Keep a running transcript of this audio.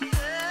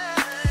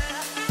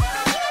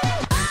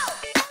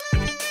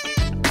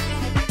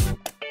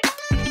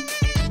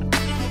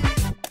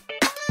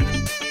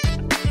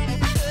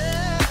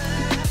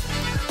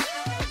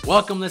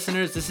Welcome,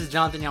 listeners. This is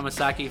Jonathan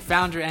Yamasaki,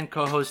 founder and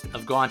co-host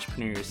of Go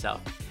Entrepreneur Yourself.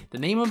 The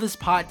name of this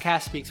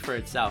podcast speaks for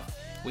itself.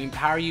 We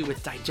empower you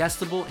with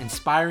digestible,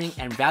 inspiring,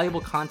 and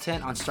valuable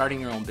content on starting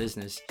your own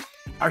business.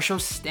 Our show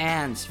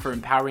stands for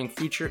empowering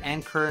future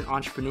and current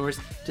entrepreneurs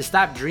to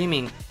stop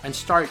dreaming and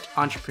start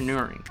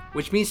entrepreneuring,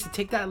 which means to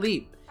take that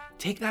leap,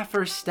 take that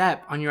first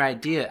step on your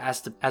idea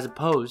as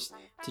opposed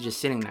to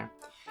just sitting there.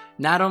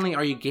 Not only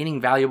are you gaining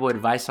valuable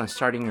advice on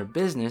starting your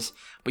business,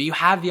 but you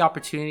have the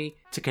opportunity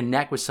to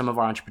connect with some of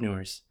our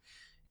entrepreneurs.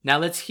 Now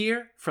let's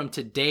hear from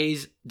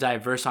today's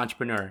diverse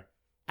entrepreneur,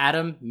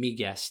 Adam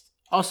Miguest.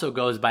 Also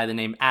goes by the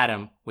name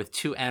Adam with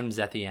 2 M's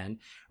at the end.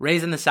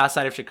 Raised in the south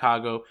side of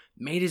Chicago,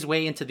 made his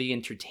way into the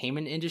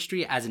entertainment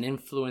industry as an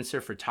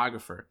influencer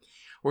photographer,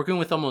 working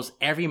with almost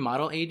every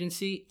model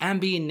agency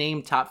and being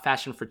named top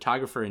fashion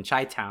photographer in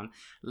Chi-Town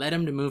led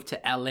him to move to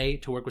LA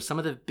to work with some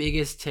of the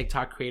biggest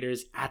TikTok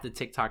creators at the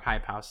TikTok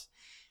Hype House.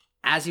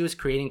 As he was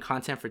creating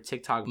content for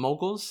TikTok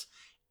moguls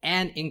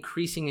and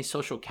increasing his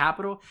social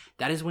capital,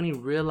 that is when he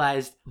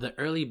realized the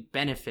early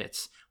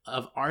benefits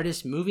of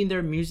artists moving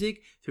their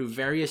music through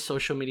various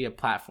social media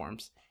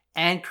platforms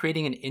and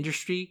creating an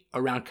industry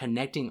around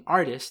connecting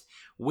artists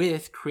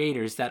with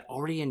creators that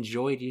already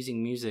enjoyed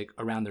using music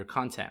around their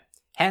content.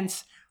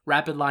 Hence,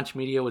 Rapid Launch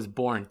Media was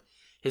born.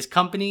 His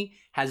company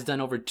has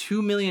done over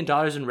 $2 million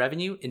in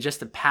revenue in just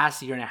the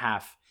past year and a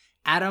half.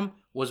 Adam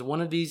was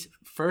one of these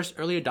first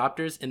early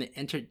adopters in the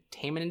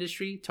entertainment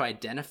industry to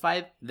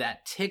identify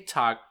that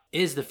TikTok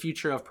is the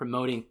future of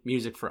promoting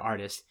music for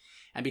artists.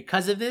 And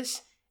because of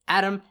this,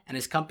 Adam and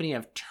his company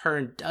have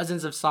turned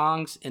dozens of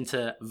songs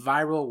into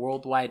viral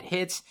worldwide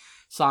hits.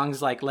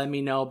 Songs like Let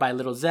Me Know by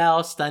Lil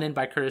Zell, Stunnin'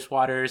 by Curtis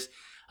Waters,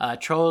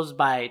 Trolls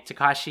by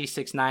Tekashi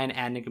 6ix9ine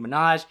and Nicki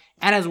Minaj,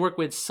 and has worked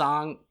with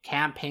song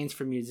campaigns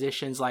for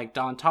musicians like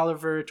Don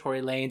Toliver,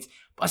 Tory Lanez,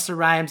 Busta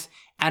Rhymes,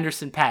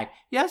 Anderson .Paak.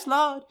 Yes,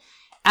 Lord.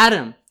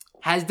 Adam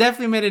has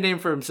definitely made a name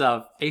for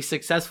himself, a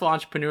successful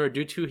entrepreneur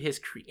due to his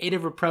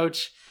creative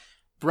approach,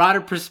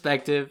 broader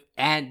perspective,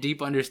 and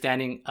deep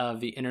understanding of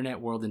the internet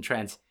world and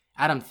trends.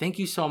 Adam, thank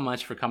you so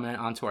much for coming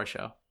onto our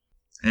show.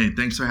 Hey,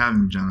 thanks for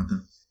having me,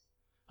 Jonathan.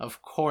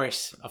 Of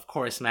course,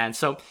 man.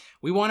 So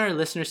we want our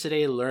listeners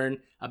today to learn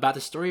about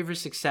the story of your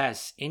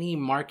success, any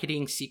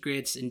marketing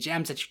secrets and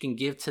gems that you can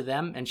give to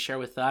them and share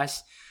with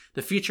us,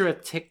 the future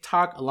of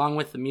TikTok along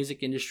with the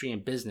music industry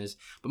and business.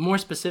 But more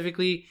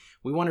specifically,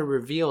 we want to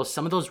reveal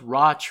some of those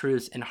raw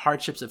truths and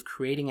hardships of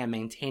creating and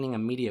maintaining a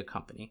media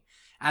company.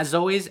 As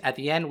always, at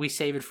the end, we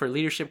save it for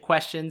leadership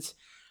questions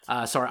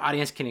so our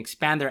audience can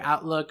expand their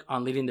outlook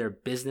on leading their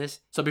business.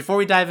 So before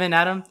we dive in,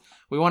 Adam,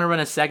 we want to run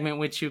a segment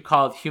with you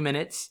called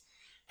Huminutes.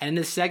 And in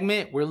this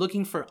segment, we're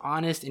looking for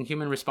honest and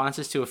human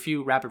responses to a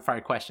few rapid fire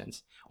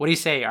questions. What do you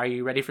say? Are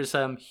you ready for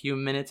some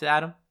Huminutes,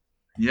 Adam?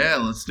 Yeah,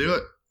 let's do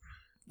it.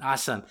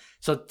 Awesome.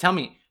 So tell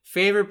me,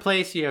 favorite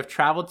place you have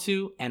traveled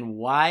to and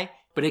why?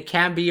 But it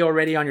can be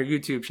already on your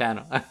YouTube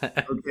channel.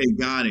 Okay,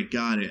 got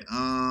it.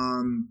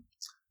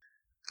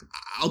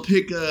 I'll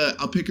pick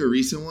a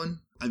recent one.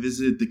 I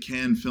visited the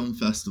Cannes Film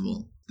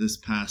Festival this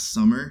past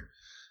summer,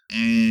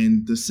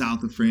 and the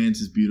south of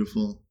France is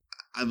beautiful.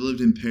 I've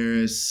lived in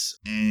Paris,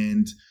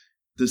 and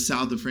the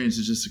south of France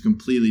is just a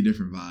completely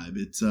different vibe.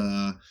 It's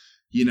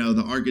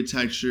the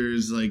architecture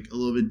is like a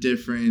little bit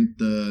different.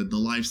 The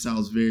lifestyle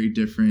is very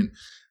different,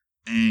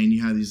 and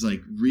you have these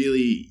like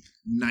really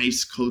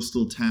nice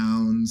coastal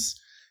towns.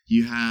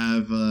 You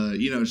have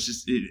it's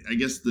just I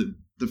guess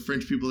the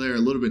French people there are a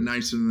little bit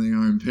nicer than they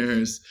are in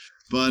Paris.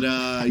 But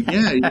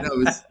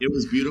it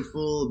was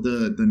beautiful.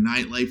 The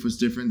nightlife was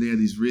different. They had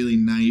these really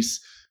nice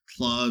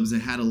clubs. They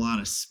had a lot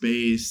of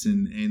space,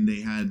 and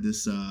they had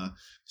this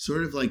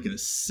sort of like a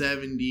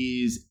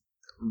 70s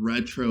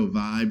retro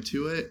vibe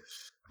to it.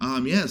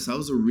 So that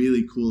was a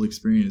really cool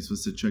experience,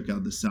 was to check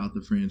out the south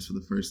of France for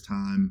the first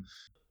time.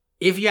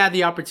 If you had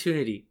the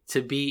opportunity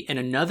to be in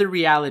another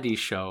reality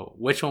show,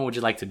 which one would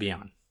you like to be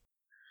on?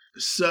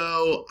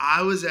 So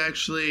I was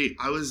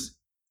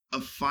a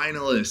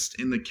finalist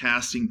in the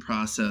casting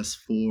process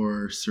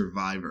for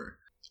Survivor.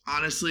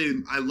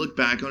 Honestly, I look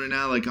back on it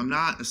now, like I'm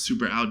not a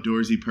super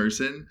outdoorsy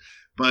person,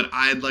 but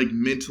I'd like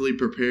mentally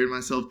prepared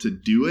myself to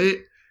do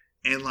it.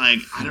 And like,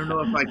 I don't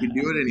know if I could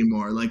do it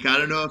anymore. Like, I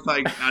don't know if I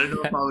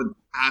would,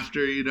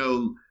 after,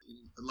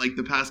 like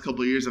the past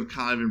couple of years, I've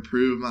kind of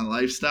improved my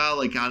lifestyle.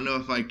 Like, I don't know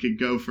if I could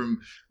go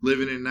from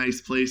living in nice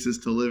places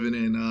to living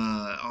in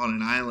on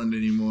an island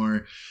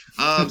anymore.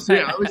 I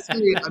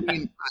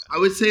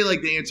would say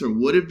like the answer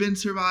would have been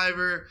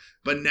Survivor,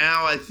 but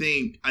now I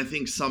think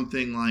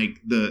something like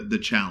the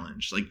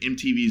Challenge, like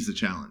MTV's The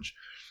Challenge.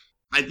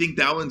 I think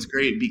that one's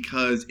great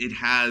because it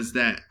has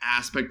that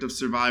aspect of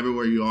Survivor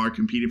where you are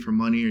competing for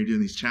money or you're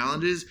doing these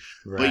challenges,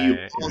 but you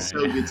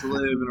also get to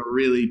live in a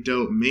really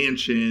dope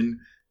mansion.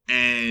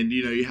 And,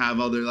 you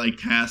have other like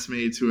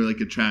castmates who are like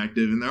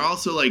attractive. And they're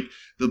also like,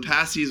 the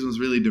past season was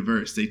really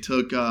diverse. They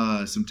took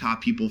some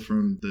top people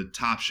from the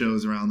top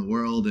shows around the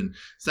world. And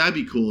so that'd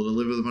be cool to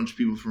live with a bunch of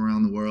people from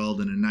around the world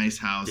in a nice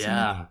house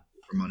and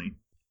for money.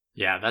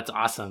 Yeah, that's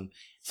awesome.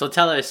 So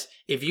tell us,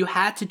 if you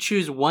had to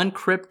choose one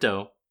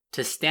crypto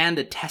to stand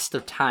the test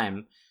of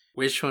time,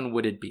 which one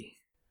would it be?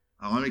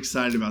 Oh, I'm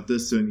excited about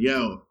this one.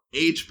 Yo,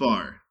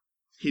 HBAR.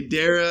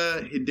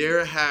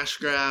 Hedera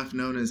Hashgraph,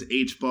 known as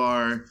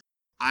HBAR.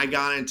 I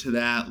got into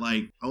that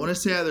I want to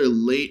say either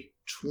late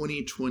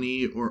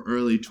 2020 or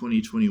early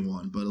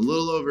 2021, but a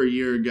little over a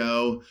year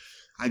ago.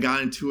 I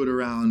got into it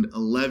around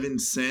 11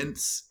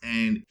 cents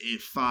and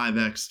it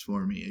 5x'd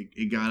for me.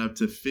 It got up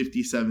to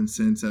 57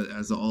 cents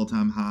as the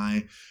all-time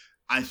high.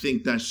 I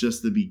think that's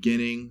just the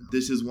beginning.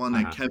 This is one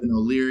that Kevin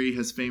O'Leary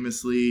has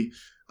famously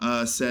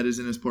said is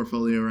in his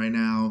portfolio right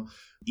now.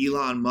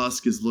 Elon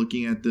Musk is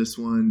looking at this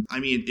one. I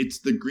mean, it's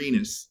the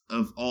greenest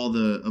of all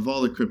the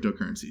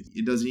cryptocurrencies.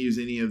 It doesn't use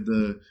any of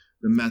the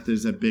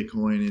methods that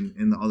Bitcoin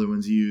and the other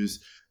ones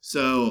use.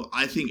 So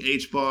I think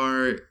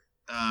HBAR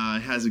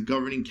has a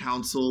governing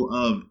council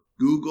of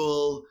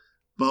Google,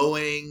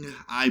 Boeing,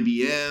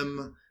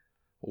 IBM.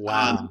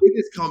 Wow. The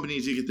biggest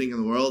companies you could think in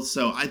the world.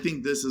 So I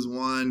think this is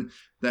one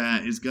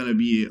that is going to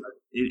be,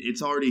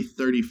 it's already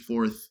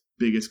 34th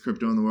biggest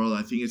crypto in the world.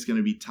 I think it's going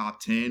to be top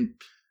 10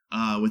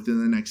 within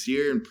the next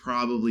year and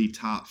probably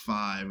top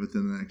 5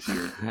 within the next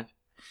year.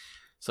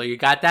 So you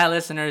got that,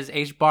 listeners.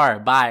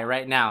 HBAR, buy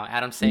right now.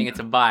 Adam's saying it's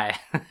a buy.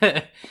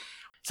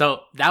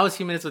 So that was a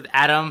few minutes with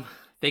Adam.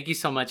 Thank you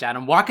so much,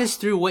 Adam. Walk us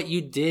through what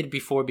you did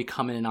before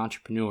becoming an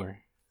entrepreneur.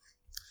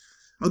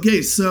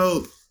 Okay,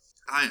 so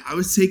I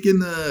took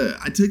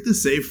the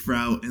safe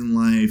route in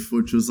life,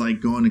 which was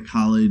going to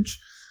college.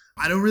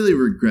 I don't really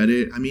regret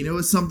it. I mean, it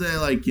was something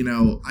I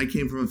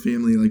came from a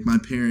family, my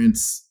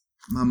parents,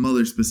 my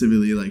mother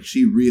specifically,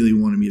 she really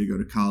wanted me to go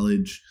to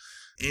college.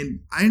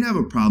 And I didn't have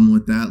a problem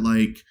with that.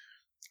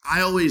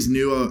 I always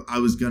knew I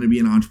was going to be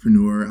an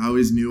entrepreneur. I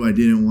always knew I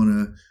didn't want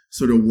to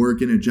sort of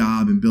work in a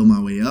job and build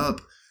my way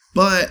up.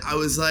 But I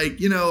was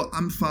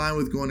I'm fine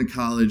with going to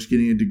college,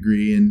 getting a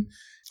degree. And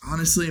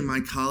honestly, in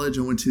my college,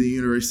 I went to the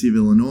University of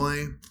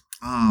Illinois.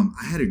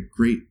 I had a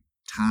great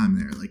time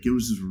there. It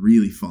was just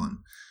really fun.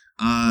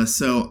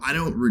 So I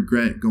don't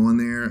regret going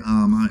there.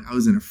 I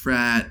was in a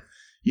frat.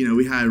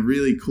 We had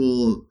really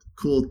cool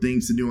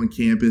things to do on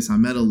campus. I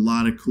met a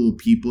lot of cool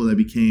people that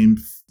became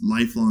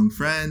lifelong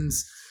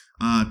friends.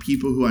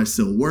 People who I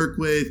still work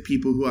with,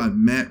 people who I've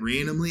met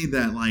randomly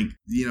that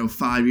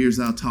 5 years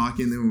out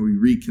talking, then we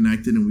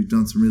reconnected and we've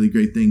done some really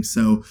great things.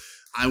 So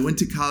I went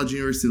to college,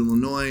 University of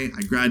Illinois.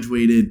 I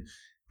graduated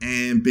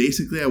and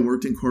basically I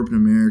worked in corporate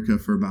America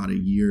for about a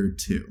year or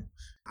two.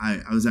 I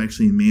was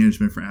actually in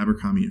management for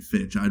Abercrombie &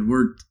 Fitch. I'd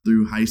worked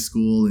through high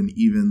school and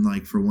even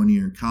for 1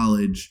 year in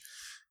college.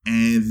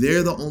 And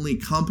they're the only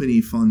company,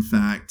 fun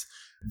fact,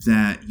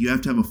 that you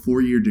have to have a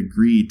 4-year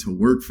degree to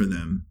work for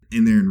them,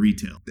 and they're in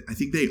retail. I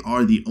think they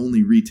are the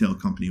only retail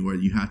company where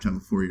you have to have a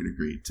 4-year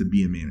degree to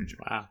be a manager.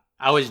 Wow.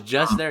 I was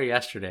just there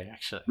yesterday,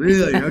 actually.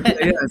 Really? Okay,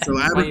 yeah. So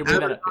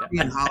Abercrombie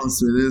and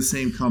Hollister, they're the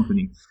same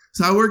company.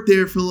 So I worked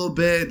there for a little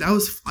bit. That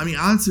was,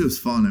 honestly, it was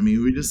fun.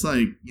 We just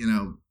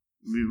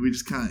we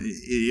just kind of,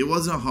 it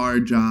wasn't a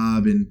hard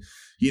job. And,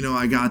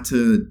 I got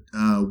to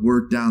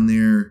work down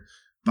there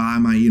by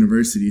my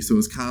university, so it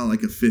was kind of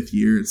like a 5th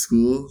year at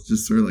school,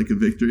 just sort of like a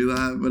victory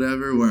lap,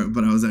 whatever,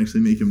 but I was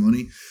actually making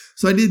money.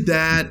 So I did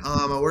that.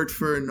 I worked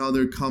for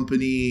another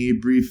company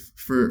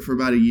for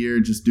about a year,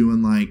 just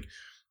doing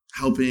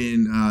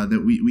helping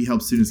that we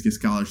help students get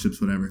scholarships,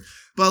 whatever.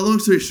 But long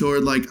story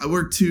short, I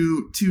worked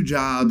two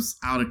jobs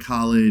out of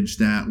college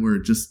that were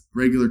just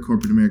regular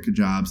corporate America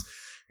jobs.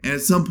 And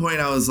at some point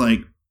I was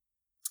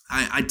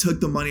I took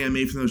the money I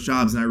made from those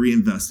jobs and I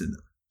reinvested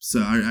them. So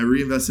I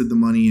reinvested the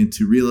money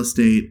into real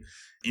estate,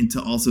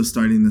 into also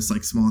starting this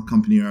small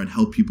company where I'd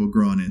help people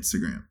grow on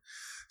Instagram.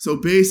 So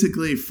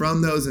basically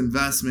from those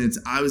investments,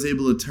 I was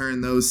able to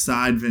turn those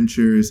side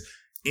ventures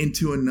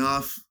into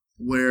enough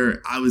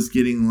where I was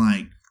getting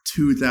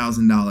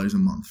 $2,000 a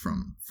month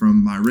from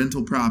my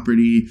rental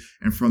property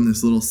and from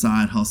this little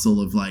side hustle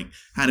of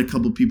had a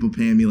couple people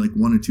paying me $100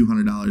 or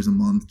 $200 a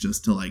month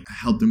just to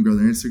help them grow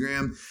their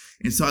Instagram.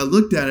 And so I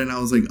looked at it and I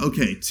was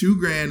okay,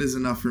 $2,000 is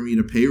enough for me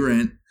to pay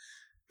rent,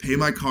 pay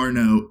my car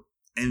note,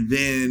 and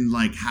then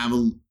have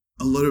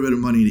a little bit of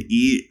money to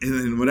eat, and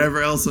then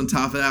whatever else on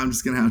top of that, I'm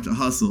just gonna have to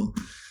hustle.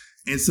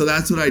 And so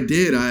that's what I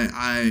did.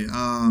 I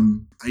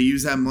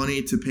used that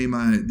money to pay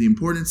the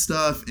important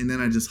stuff, and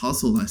then I just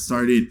hustled. I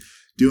started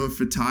doing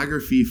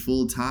photography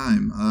full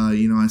time.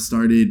 I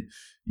started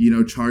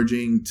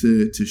charging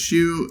to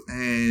shoot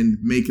and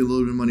making a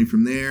little bit of money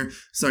from there.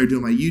 Started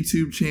doing my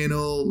YouTube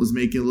channel, was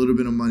making a little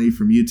bit of money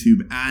from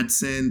YouTube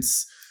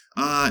AdSense.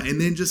 And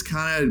then just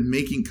kind of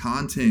making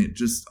content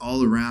just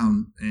all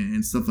around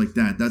and stuff like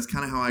that. That's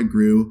kind of how I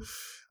grew.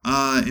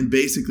 And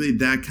basically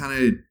that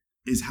kind of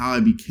is how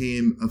I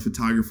became a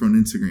photographer on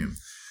Instagram.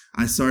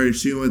 I started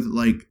shooting with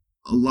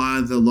a lot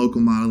of the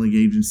local modeling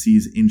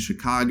agencies in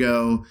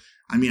Chicago.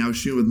 I was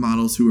shooting with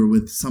models who were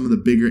with some of the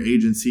bigger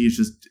agencies,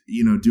 just,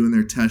 doing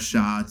their test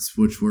shots,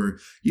 which were,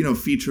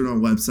 featured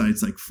on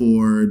websites like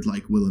Ford,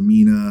 like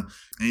Wilhelmina.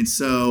 And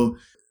so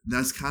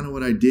that's kind of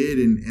what I did.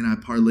 And I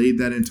parlayed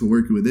that into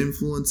working with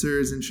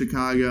influencers in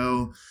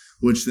Chicago,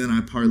 which then I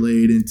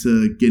parlayed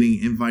into getting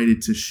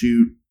invited to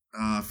shoot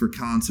for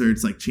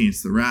concerts like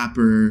Chance the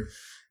Rapper,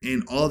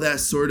 and all that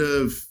sort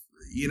of,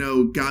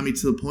 got me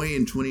to the point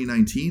in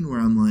 2019 where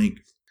I'm like,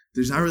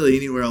 there's not really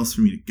anywhere else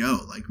for me to go.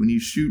 Like when you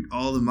shoot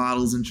all the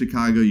models in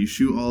Chicago, you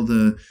shoot all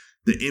the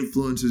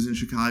influencers in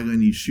Chicago,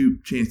 and you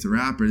shoot Chance the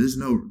Rapper, there's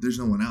no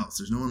one else.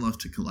 There's no one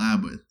left to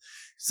collab with.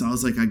 So I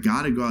was like, I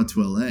got to go out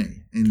to LA.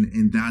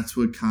 And that's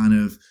what kind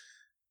of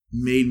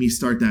made me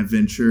start that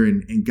venture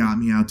and got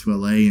me out to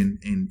LA,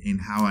 and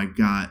how I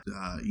got,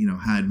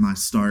 had my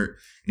start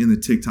in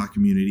the TikTok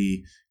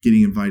community,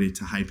 getting invited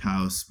to Hype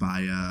House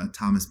by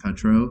Thomas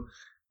Petro,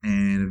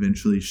 and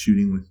eventually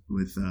shooting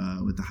with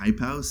the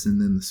Hype House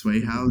and then the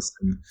Sway House.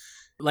 And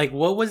like,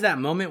 what was that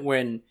moment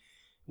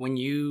when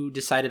you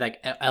decided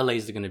like LA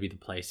is going to be the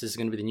place? This is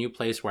going to be the new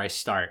place where I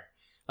start.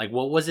 Like,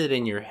 what was it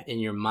in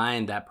your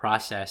mind, that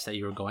process that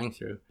you were going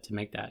through to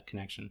make that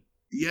connection?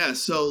 Yeah.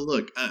 So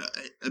look,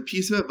 a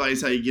piece of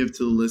advice I give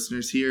to the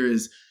listeners here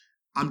is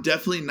I'm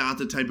definitely not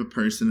the type of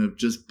person of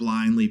just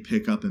blindly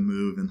pick up and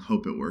move and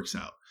hope it works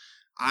out.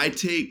 I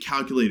take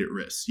calculated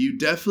risks. You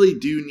definitely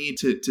do need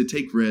to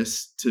take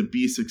risks to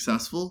be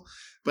successful,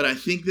 but I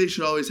think they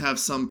should always have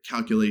some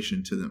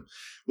calculation to them.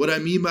 What I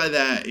mean by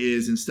that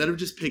is, instead of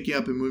just picking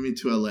up and moving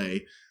to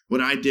LA,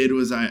 what I did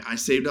was I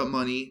saved up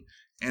money,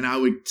 and I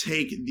would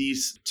take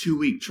these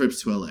 2-week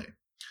trips to LA.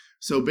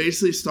 So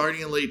basically,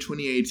 starting in late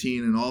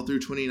 2018 and all through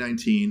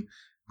 2019,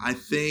 I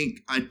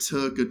think I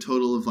took a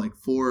total of like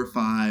 4 or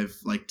 5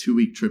 like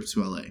 2-week trips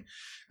to LA.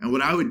 And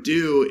what I would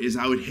do is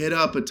I would hit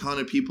up a ton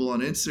of people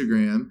on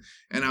Instagram,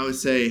 and I would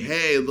say,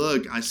 hey,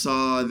 look, I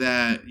saw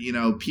that,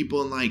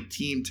 people in like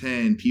Team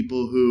 10,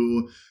 people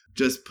who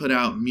just put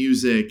out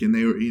music and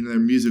they were, their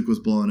music was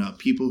blowing up,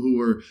 people who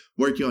were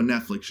working on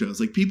Netflix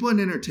shows, like people in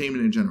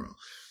entertainment in general.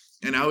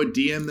 And I would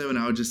DM them, and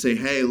I would just say,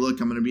 hey,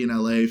 look, I'm going to be in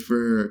LA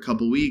for a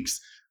couple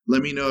weeks.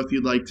 Let me know if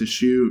you'd like to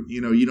shoot.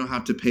 You don't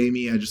have to pay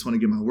me. I just want to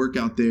get my work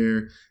out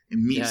there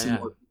and meet some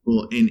more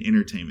people in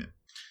entertainment.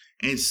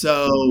 And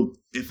so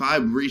if I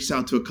reached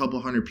out to a couple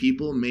hundred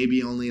people,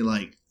 maybe only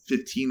like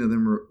 15 of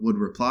them would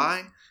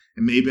reply.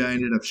 And maybe I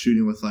ended up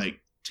shooting with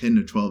like 10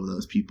 to 12 of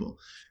those people.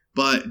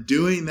 But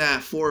doing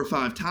that 4 or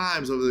 5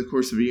 times over the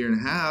course of a year and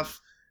a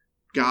half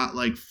got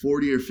like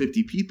 40 or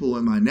 50 people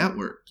in my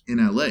network in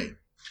LA.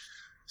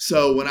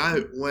 So when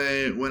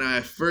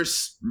I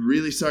first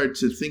really started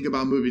to think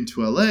about moving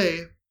to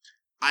LA,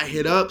 I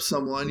hit up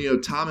someone,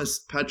 Thomas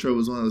Petro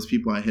was one of those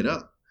people I hit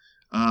up.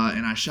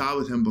 And I shot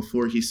with him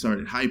before he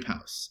started Hype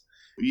House.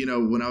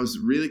 When I was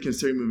really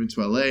considering moving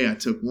to LA, I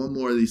took one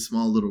more of these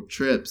small little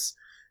trips,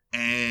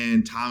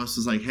 and Thomas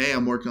was like, hey,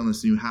 I'm working on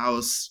this new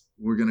house.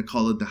 We're going to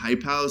call it the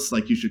Hype House.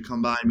 Like, you should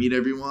come by, meet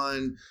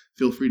everyone,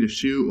 feel free to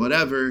shoot,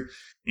 whatever.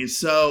 And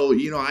so,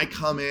 I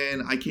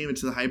came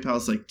into the Hype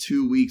House like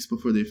 2 weeks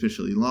before they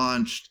officially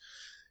launched.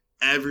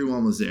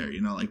 Everyone was there,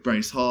 like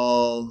Bryce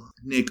Hall,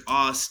 Nick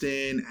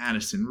Austin,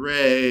 Addison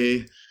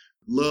Rae,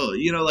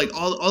 like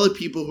all the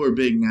people who are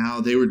big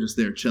now, they were just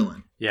there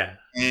chilling. Yeah.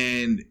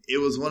 And it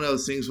was one of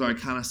those things where I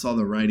kind of saw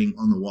the writing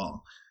on the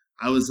wall.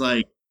 I was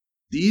like,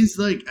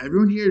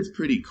 everyone here is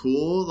pretty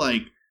cool.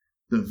 Like,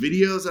 the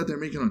videos that they're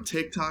making on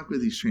TikTok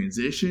with these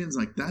transitions,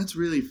 like that's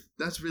really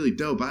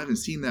dope. I haven't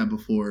seen that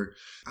before.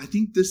 I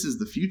think this is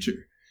the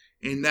future.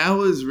 And that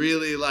was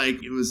really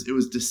like, it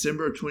was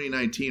December of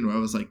 2019 where I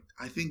was like,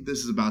 I think this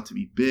is about to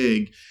be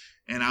big.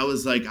 And I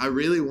was like, I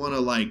really want to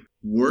like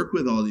work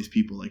with all these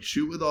people, like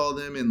shoot with all of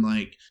them, and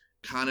like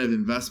kind of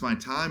invest my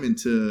time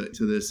into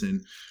this.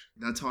 And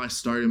that's how I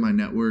started my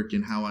network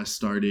and how I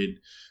started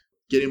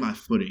getting my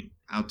footing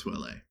out to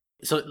LA.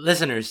 So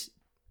listeners,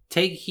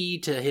 take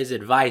heed to his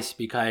advice,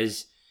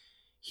 because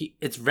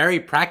it's very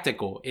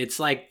practical. It's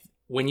like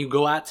when you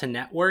go out to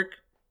network,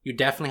 you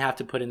definitely have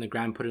to put in the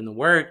grind, put in the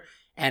work,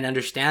 and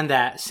understand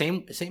that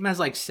same as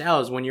like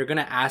sales. When you're going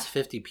to ask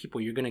 50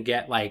 people, you're going to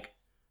get like,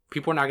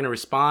 people are not going to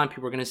respond.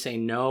 People are going to say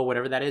no,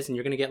 whatever that is. And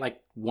you're going to get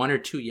like 1 or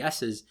 2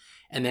 yeses,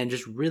 and then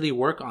just really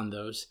work on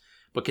those,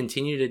 but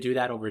continue to do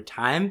that over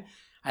time.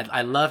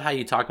 I love how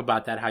you talk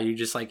about that, how you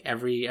just like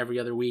every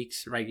other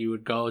weeks, right? You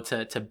would go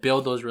to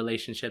build those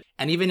relationships.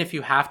 And even if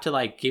you have to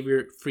like give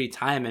your free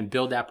time and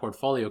build that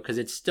portfolio, because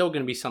it's still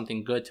going to be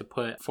something good to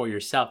put for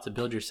yourself, to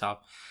build yourself.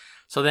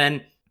 So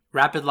then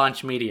Rapid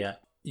Launch Media,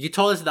 you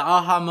told us the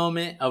aha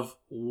moment of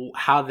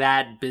how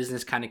that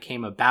business kind of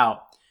came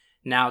about.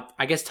 Now,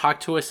 I guess talk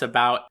to us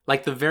about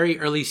like the very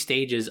early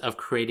stages of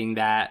creating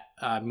that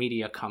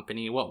media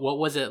company. What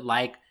was it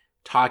like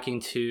talking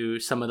to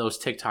some of those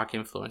TikTok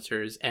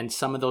influencers and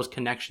some of those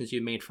connections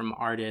you made from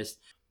artists?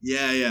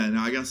 Yeah. No,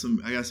 I got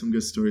some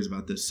good stories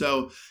about this.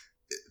 So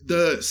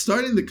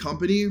starting the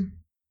company,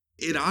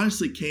 it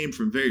honestly came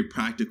from very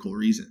practical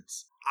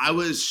reasons. I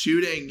was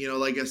shooting,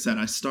 like I said,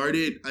 I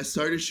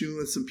started shooting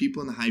with some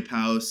people in the Hype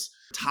House.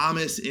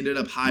 Thomas ended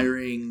up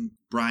hiring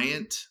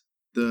Bryant,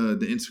 the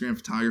Instagram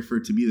photographer,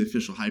 to be the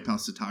official Hype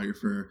House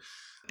photographer.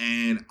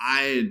 And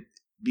I had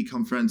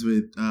become friends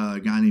with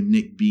a guy named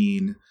Nick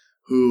Bean,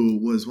 who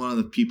was one of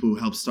the people who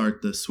helped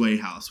start the Sway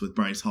House with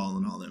Bryce Hall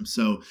and all them.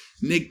 So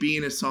Nick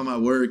Bean saw my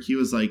work. He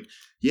was like,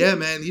 yeah,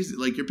 man, these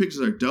like your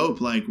pictures are dope.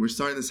 Like we're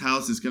starting this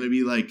house. It's gonna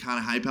be like kind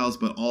of hype house,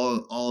 but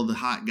all of the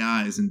hot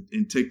guys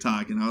in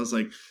TikTok. And I was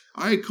like,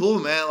 all right, cool,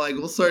 man. Like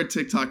we'll start a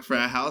TikTok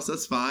frat house.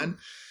 That's fine.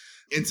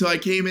 And so I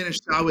came in and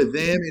shot with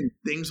them, and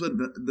things with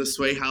the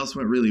Sway house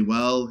went really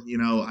well. You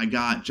know, I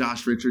got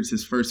Josh Richards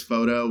his first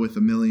photo with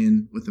a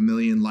million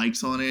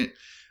likes on it.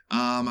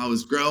 I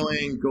was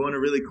growing, going to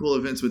really cool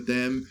events with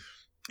them,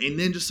 and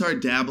then just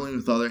started dabbling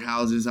with other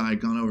houses. I had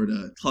gone over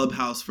to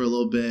Clubhouse for a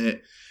little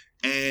bit,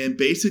 and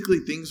basically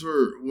things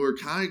were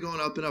kind of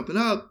going up and up and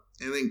up,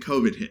 and then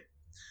COVID hit.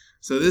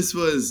 So this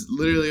was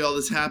literally all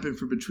this happened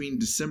for between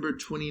December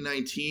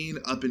 2019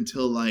 up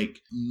until like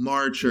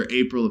March or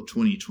April of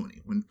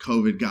 2020 when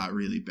COVID got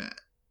really bad.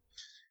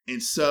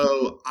 And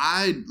so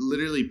I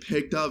literally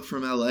picked up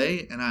from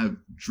LA and I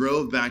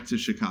drove back to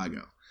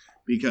Chicago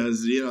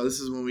because, you know, this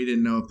is when we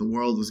didn't know if the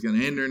world was going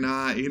to end or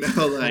not, you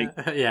know, like,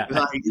 yeah.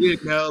 Like you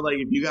didn't know like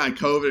if you got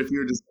COVID, if you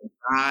were just going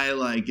to die,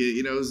 like,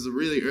 you know, it was the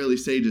really early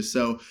stages.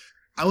 So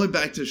I went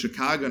back to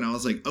Chicago and I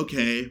was like,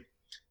 okay,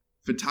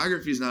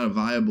 photography is not a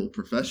viable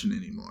profession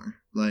anymore.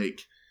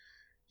 Like,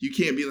 you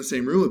can't be in the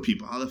same room with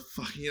people. How the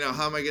fuck, you know,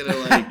 how am I going to,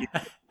 like,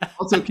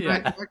 also, can I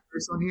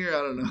curse on here?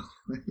 I don't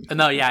know.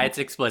 No, yeah, it's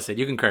explicit.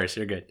 You can curse.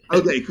 You're good.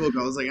 Okay, cool.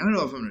 I was like, I don't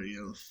know if I'm going to be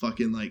able to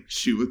fucking, like,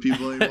 shoot with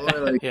people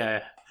anymore. Like,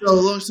 yeah. So,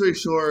 long story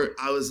short,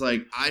 I was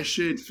like, I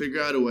should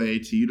figure out a way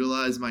to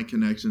utilize my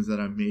connections that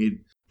I've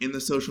made in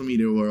the social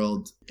media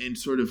world and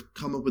sort of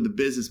come up with a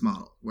business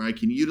model where I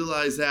can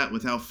utilize that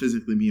without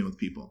physically being with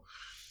people.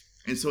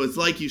 And so it's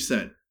like you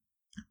said,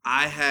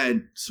 I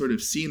had sort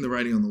of seen the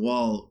writing on the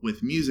wall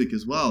with music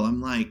as well.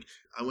 I'm like,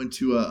 I went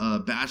to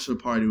a bachelor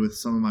party with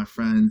some of my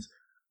friends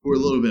who were a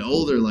little bit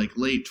older, like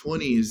late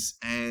 20s.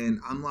 And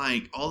I'm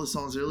like, all the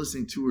songs they're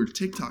listening to are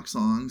TikTok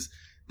songs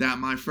that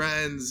my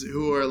friends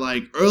who are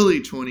like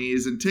early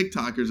 20s and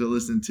TikTokers are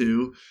listening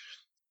to.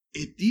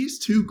 If these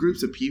two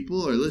groups of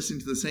people are listening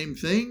to the same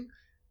thing,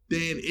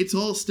 then it's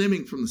all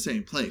stemming from the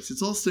same place.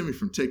 It's all stemming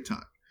from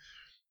TikTok.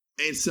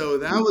 And so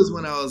that was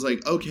when I was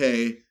like,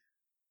 okay,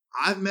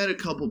 I've met a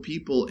couple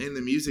people in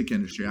the music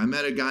industry. I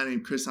met a guy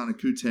named Chris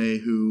Anakute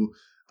who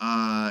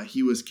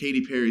he was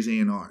Katy Perry's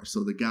A&R.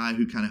 So the guy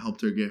who kind of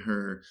helped her get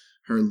her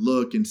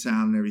look and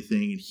sound and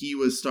everything. And he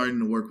was starting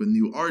to work with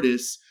new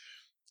artists.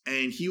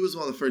 And he was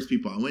one of the first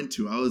people I went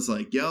to. I was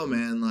like, yo,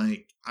 man,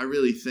 like, I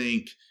really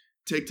think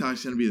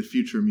TikTok's going to be the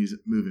future of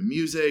moving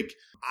music.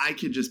 I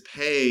could just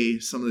pay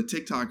some of the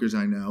TikTokers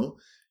I know,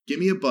 give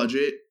me a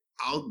budget.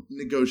 I'll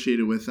negotiate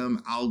it with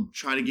them. I'll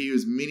try to get you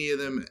as many of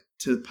them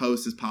to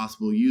post as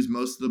possible, use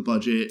most of the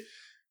budget,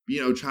 you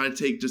know, try to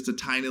take just a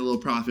tiny little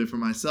profit for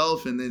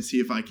myself and then see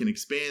if I can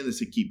expand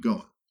this and keep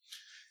going.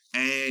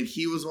 And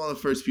he was one of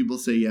the first people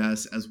to say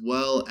yes, as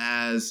well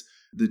as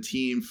the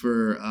team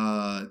for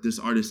this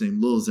artist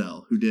named Lil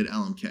Zell, who did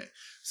LMK.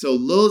 So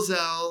Lil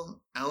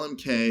Zell,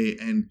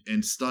 LMK,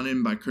 and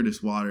Stunnin' by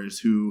Curtis Waters,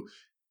 who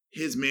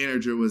his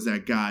manager was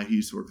that guy who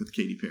used to work with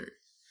Katy Perry.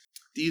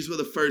 These were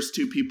the first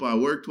two people I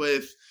worked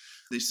with.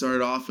 They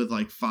started off with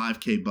like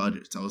 $5,000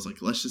 budgets. I was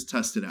like, let's just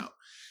test it out.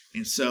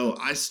 And so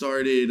I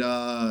started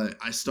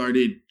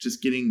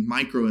just getting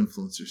micro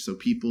influencers. So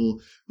people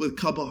with a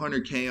couple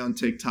 $100K on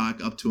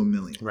TikTok up to $1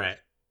 million. Right.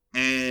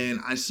 And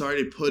I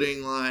started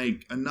putting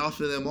like enough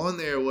of them on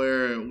there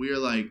where we were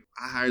like,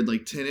 I hired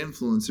like 10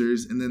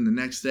 influencers. And then the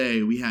next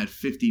day we had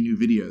 50 new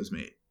videos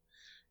made.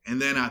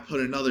 And then I put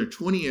another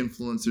 20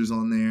 influencers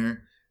on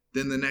there.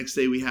 Then the next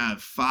day we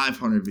have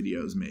 500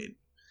 videos made.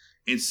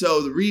 And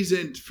so the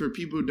reason for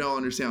people who don't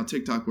understand how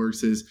TikTok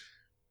works is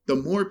the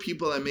more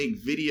people that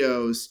make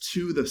videos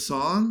to the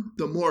song,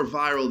 the more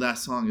viral that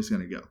song is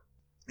going to go.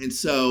 And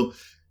so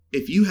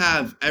if you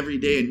have every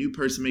day a new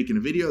person making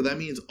a video, that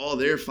means all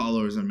their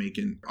followers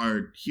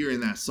are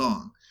hearing that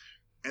song.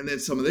 And then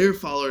some of their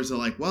followers are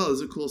like, wow, this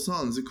is a cool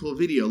song. This is a cool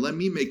video. Let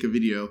me make a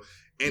video.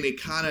 And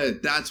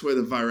that's where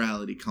the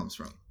virality comes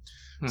from.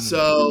 Mm-hmm.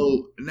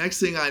 So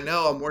next thing I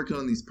know, I'm working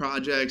on these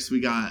projects.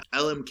 We got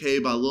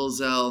LMK by Lil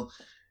Zell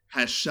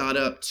has shot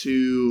up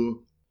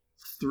to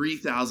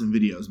 3,000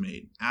 videos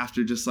made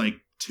after just like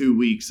 2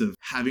 weeks of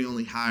having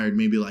only hired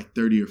maybe like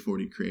 30 or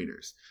 40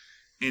 creators.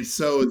 And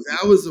so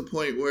that was the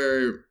point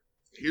where,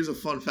 here's a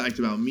fun fact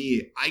about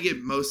me. I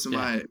get most of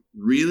my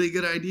really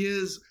good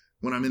ideas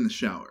when I'm in the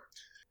shower.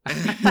 And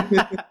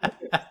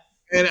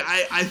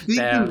I think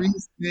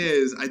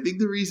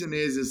the reason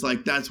is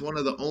like, that's one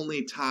of the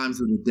only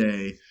times of the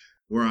day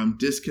where I'm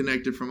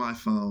disconnected from my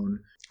phone.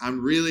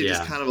 I'm really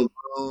just kind of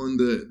alone.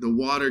 The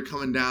water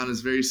coming down is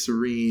very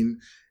serene.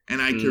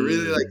 And I can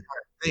really like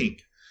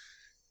think.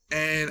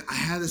 And I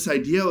had this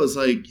idea. I was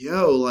like,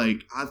 yo,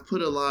 like I've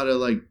put a lot of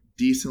like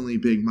decently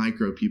big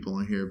micro people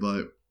in here,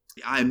 but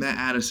I met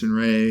Addison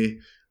Rae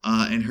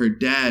and her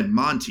dad,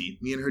 Monty.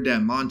 Me and her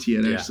dad, Monty,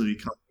 had actually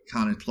become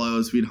kind of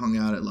close. We'd hung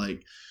out at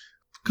like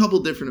a couple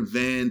different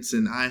events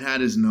and I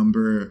had his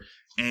number.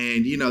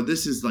 And, you know,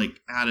 this is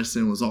like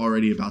Addison was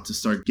already about to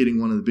start getting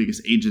one of the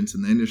biggest agents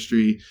in the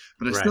industry,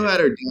 but I still had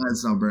her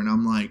dad's number. And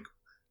I'm like,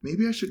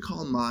 maybe I should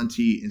call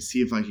Monty and see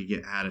if I could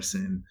get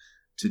Addison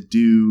to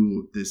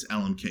do this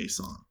LMK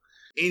song.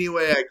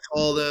 Anyway, I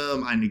called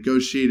them. I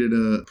negotiated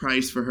a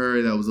price for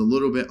her that was a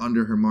little bit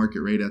under her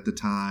market rate at the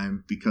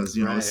time because,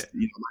 Right.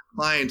 my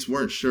clients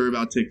weren't sure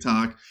about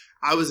TikTok.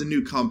 I was a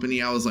new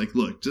company. I was like,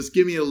 look, just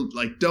give me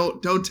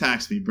don't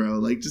tax me, bro.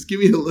 Like, just give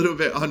me a little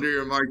bit under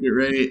your market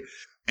rate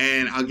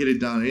and I'll get it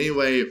done.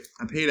 Anyway,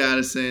 I paid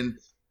Addison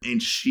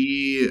and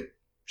she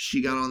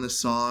got on the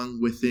song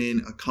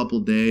within a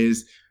couple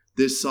days.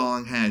 This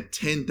song had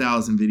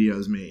 10,000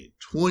 videos made,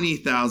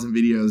 20,000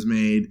 videos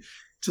made,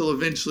 till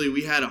eventually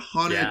we had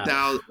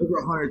 100,000,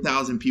 over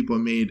 100,000 people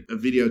made a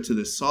video to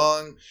this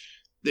song.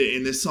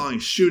 And this song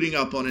is shooting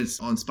up on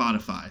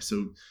Spotify.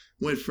 So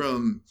went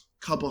from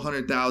a couple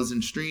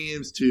 100,000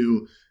 streams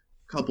to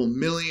a couple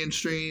million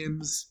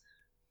streams.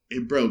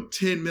 It broke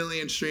 10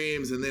 million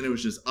streams, and then it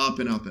was just up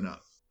and up and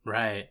up.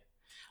 Right.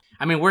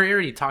 I mean, we're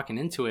already talking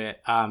into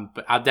it,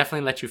 but I'll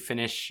definitely let you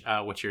finish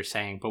what you're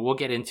saying. But we'll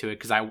get into it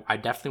because I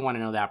definitely want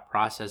to know that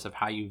process of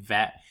how you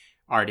vet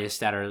artists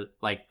that are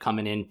like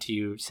coming into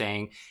you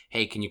saying,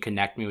 hey, can you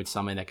connect me with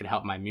somebody that could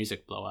help my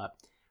music blow up?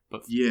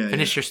 But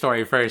finish your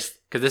story first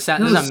because this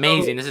is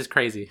amazing. This is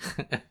crazy.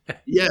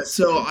 Yeah.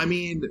 So, I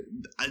mean,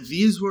 I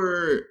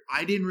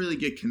didn't really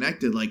get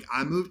connected. Like,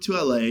 I moved to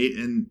LA,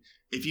 and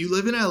if you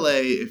live in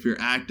LA, if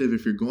you're active,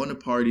 if you're going to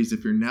parties,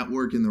 if you're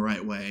networking the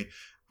right way,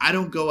 I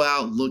don't go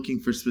out looking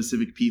for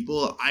specific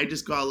people. I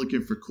just go out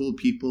looking for cool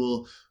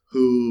people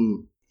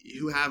who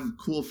have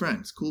cool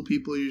friends. Cool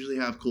people usually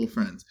have cool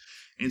friends.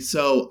 And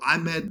so I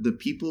met the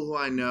people who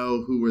I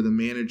know who were the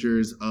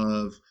managers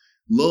of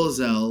Lil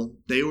Zell.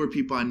 They were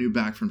people I knew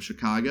back from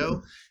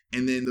Chicago.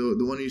 And then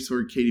the one who used to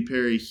work Katy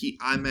Perry,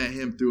 I met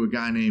him through a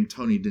guy named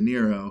Tony De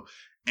Niro.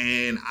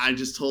 And I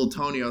just told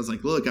Tony, I was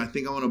like, look, I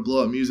think I want to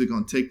blow up music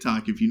on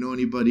TikTok. If you know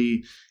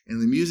anybody in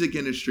the music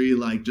industry,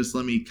 like, just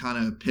let me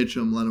kind of pitch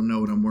them, let them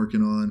know what I'm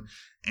working on.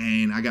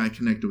 And I got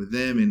connected with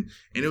them. And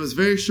it was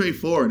very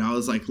straightforward. I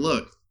was like,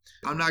 look,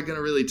 I'm not going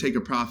to really take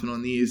a profit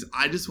on these.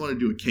 I just want to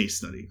do a case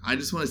study. I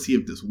just want to see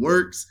if this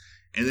works.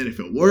 And then if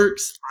it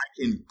works,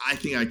 I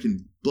think I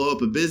can blow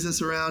up a business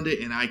around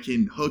it, and I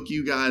can hook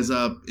you guys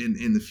up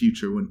in the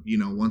future when,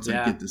 once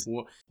I get this.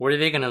 What are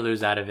they going to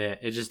lose out of it?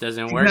 It just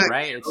doesn't work,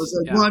 right? I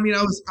was like, well, I mean,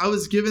 I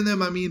was giving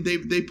them, I mean,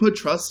 they put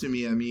trust in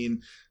me. I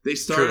mean, they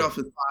started off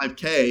with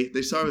 5K.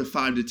 They started with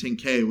 5 to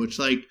 10K, which,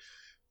 like,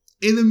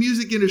 in the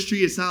music industry,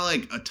 it's not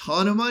like a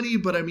ton of money,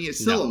 but I mean, it's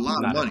still a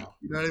lot of money.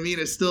 You know what I mean?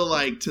 It's still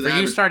like for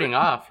you starting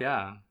off,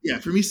 yeah. Yeah,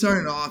 for me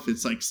starting off,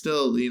 it's like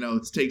still,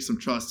 it takes some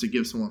trust to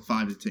give someone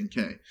 5 to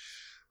 10K.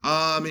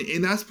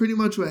 And that's pretty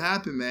much what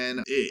happened,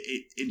 man.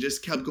 It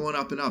just kept going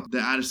up and up.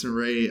 The Addison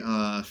Rae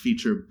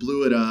feature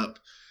blew it up.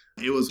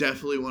 It was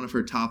definitely one of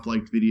her top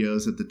liked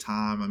videos at the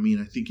time. I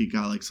mean, I think it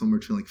got like somewhere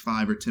between like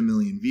 5 or 10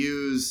 million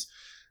views,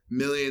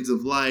 millions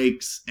of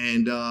likes,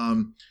 and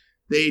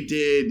they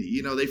did,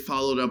 they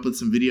followed up with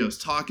some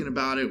videos talking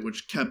about it,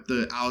 which kept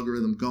the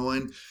algorithm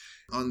going.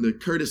 On the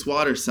Curtis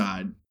Waters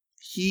side,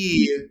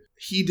 he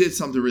did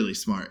something really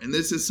smart. And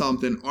this is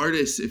something,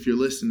 artists, if you're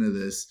listening to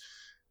this,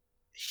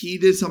 he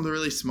did something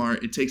really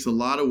smart. It takes a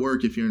lot of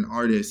work if you're an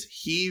artist.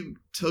 He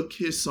took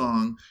his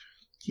song,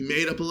 he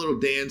made up a little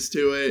dance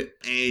to it,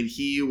 and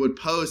he would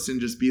post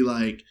and just be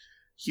like,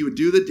 he would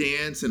do the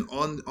dance, and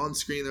on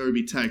screen there would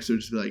be text. It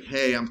would just be like,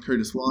 hey, I'm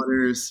Curtis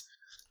Waters.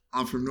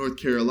 I'm from North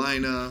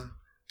Carolina.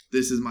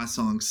 This is my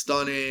song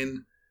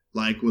Stunning.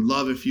 Like, would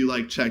love if you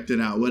like checked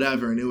it out,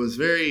 whatever. And it was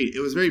very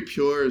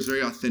pure. It was very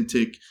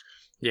authentic.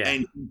 Yeah.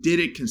 And he did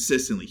it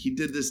consistently. He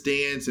did this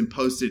dance and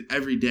posted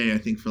every day, I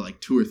think, for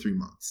like 2 or 3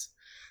 months.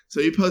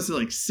 So he posted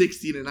like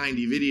 60 to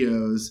 90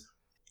 videos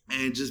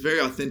and just very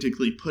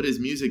authentically put his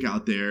music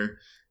out there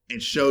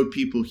and showed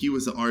people he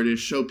was an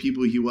artist, showed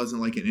people he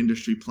wasn't like an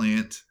industry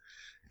plant.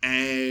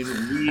 And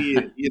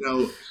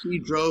he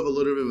drove a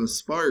little bit of a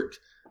spark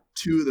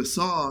to the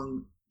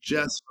song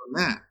just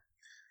from that.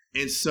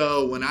 And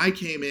so when I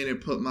came in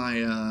and put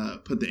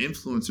the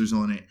influencers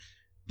on it,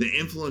 the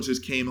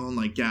influencers came on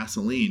like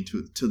gasoline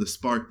to the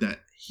spark that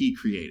he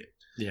created.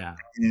 Yeah.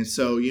 And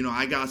so,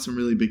 I got some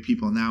really big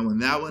people on that one.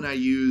 That one I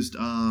used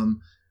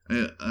an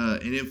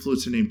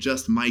influencer named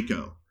Just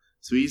Myco.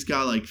 So he's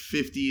got like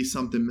 50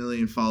 something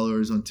million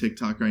followers on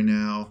TikTok right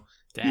now.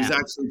 Damn. He's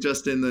actually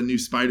just in the new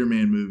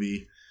Spider-Man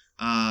movie.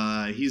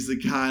 He's the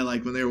guy,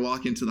 like, when they were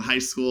walking to the high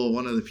school,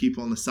 one of the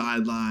people on the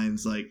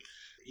sidelines, like,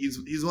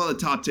 he's one of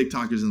the top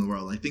TikTokers in the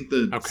world. I think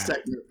the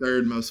second or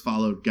third most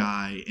followed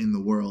guy in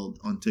the world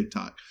on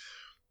TikTok.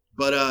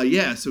 But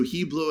so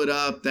he blew it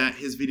up. That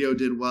his video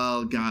did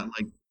well, got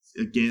like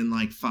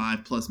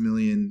 5+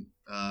 million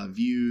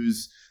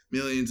views,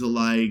 millions of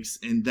likes,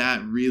 and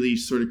that really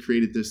sort of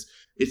created this.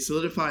 It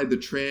solidified the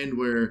trend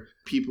where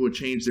people would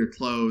change their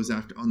clothes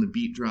after on the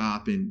beat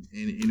drop, and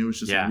it was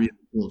just a really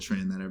cool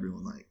trend that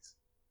everyone liked.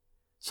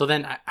 So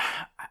then,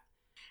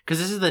 because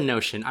this is the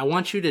notion, I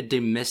want you to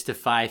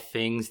demystify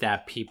things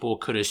that people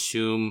could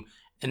assume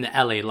in the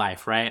LA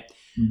life, right?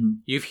 Mm-hmm.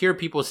 You hear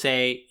people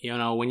say,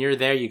 when you're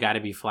there, you got to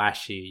be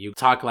flashy. You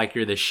talk like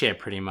you're the shit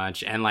pretty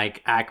much, and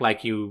like act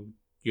like you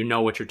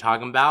know what you're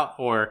talking about,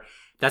 or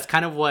That's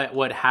kind of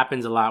what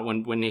happens a lot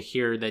when you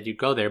hear that you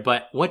go there.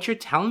 But what you're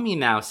telling me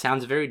now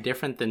sounds very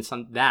different than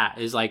that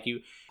is like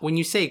when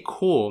you say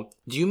cool,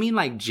 do you mean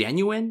like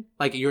genuine?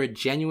 Like you're a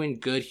genuine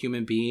good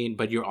human being,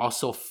 but you're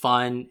also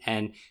fun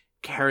and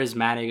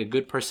charismatic, a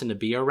good person to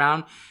be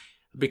around?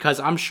 Because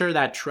I'm sure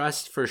that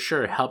trust for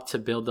sure helped to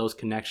build those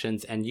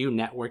connections, and you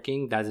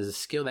networking, that is a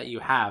skill that you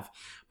have.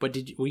 But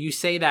will you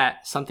say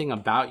that something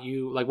about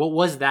you, like what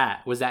was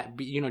that? Was that,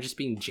 just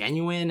being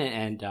genuine,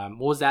 and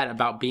what was that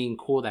about being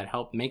cool that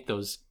helped make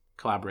those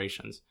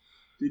collaborations?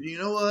 Dude, you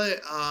know what?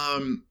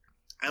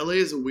 LA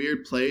is a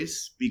weird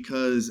place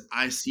because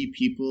I see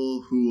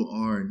people who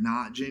are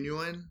not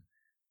genuine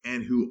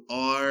and who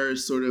are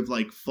sort of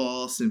like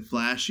false and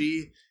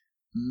flashy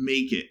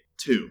make it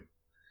too.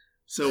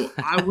 So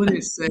I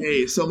wouldn't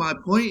say, so my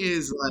point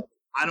is like,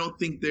 I don't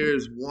think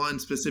there's one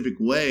specific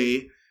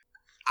way.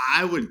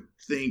 I would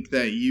think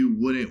that you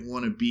wouldn't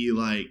want to be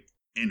like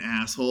an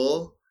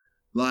asshole.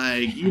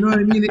 Like, you know what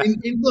I mean?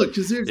 And look,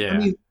 because there's, Yeah. I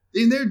mean,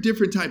 and there are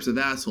different types of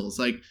assholes.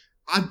 Like,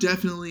 I've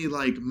definitely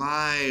like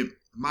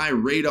my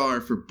radar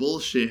for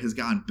bullshit has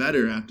gotten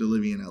better after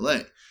living in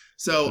LA.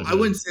 So I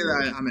wouldn't say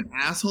that I'm an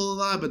asshole a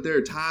lot, but there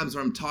are times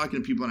where I'm talking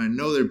to people and I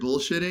know they're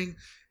bullshitting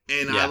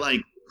and I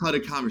like cut a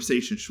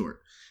conversation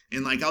short.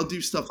 And like, I'll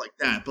do stuff like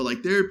that. But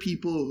like, there are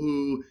people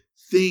who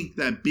think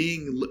that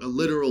being a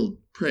literal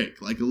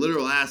prick, like a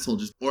literal asshole,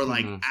 just, or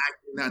like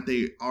acting that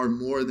they are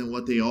more than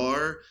what they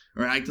are,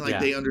 or acting like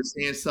they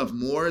understand stuff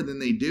more than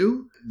they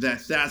do,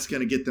 that's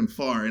going to get them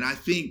far. And I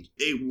think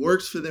it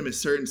works for them in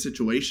certain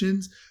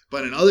situations,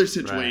 but in other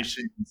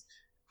situations,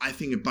 I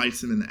think it bites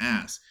them in the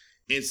ass.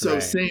 And so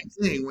same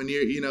thing when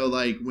you're,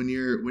 like when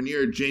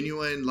you're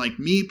genuine, like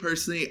me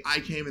personally, I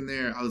came in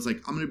there, I was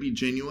like, I'm going to be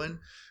genuine.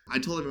 I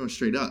told everyone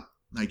straight up,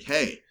 like,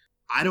 hey,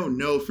 I don't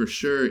know for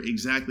sure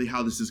exactly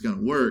how this is going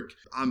to work.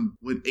 I'm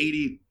with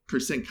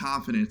 80%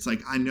 confidence.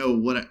 Like I know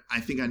what I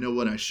think I know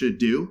what I should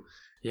do.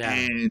 Yeah.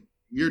 And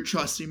you're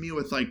trusting me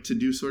with like to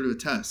do sort of a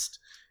test.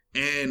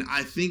 And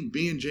I think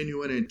being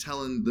genuine and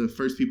telling the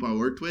first people I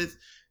worked with,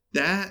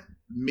 that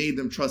made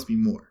them trust me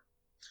more.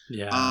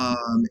 Yeah.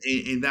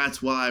 And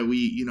that's why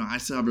I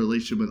still have a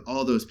relationship with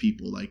all those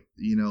people, like,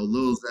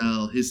 Lil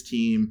Zell, his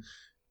team,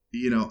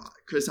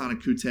 Chris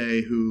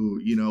Anakute,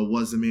 who,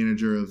 was the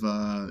manager of,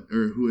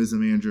 or who is the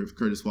manager of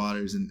Curtis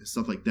Waters and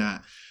stuff like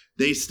that.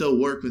 They still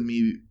work with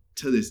me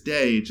to this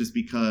day just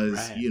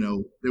because,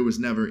 there was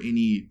never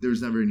any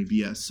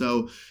BS.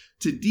 So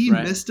to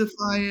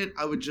demystify it,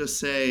 I would just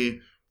say,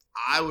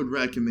 I would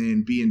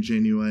recommend being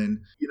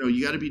genuine.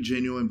 You got to be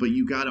genuine, but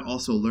you got to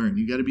also learn.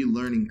 You got to be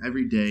learning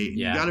every day. And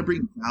you got to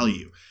bring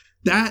value.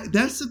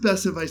 That's the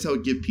best advice I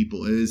would give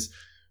people is,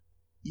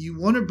 you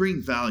want to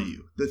bring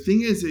value. The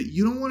thing is that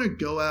you don't want to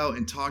go out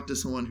and talk to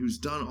someone who's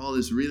done all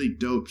this really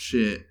dope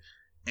shit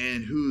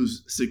and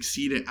who's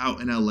succeeded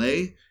out in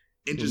LA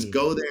and just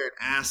go there and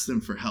ask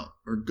them for help,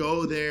 or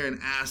go there and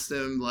ask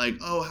them like,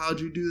 oh, how'd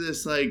you do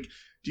this? Like,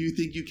 do you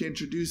think you can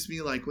introduce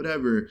me? Like,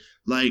 whatever.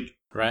 Like,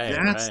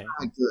 that's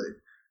not good.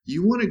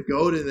 You want to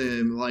go to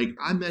them. Like,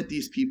 I met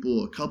these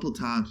people a couple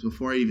times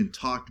before I even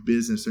talked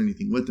business or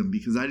anything with them,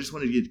 because I just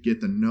wanted to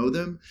get to know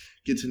them,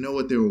 get to know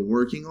what they were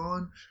working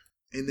on.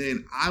 And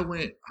then I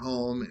went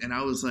home and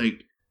I was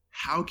like,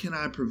 how can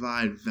I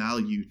provide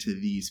value to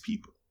these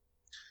people?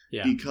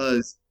 Yeah.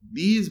 Because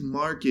these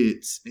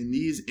markets and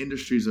these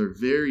industries are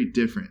very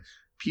different.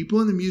 People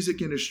in the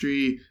music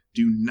industry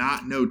do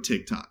not know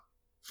TikTok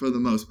for the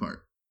most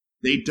part.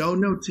 They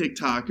don't know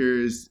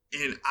TikTokers.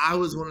 And I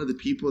was one of the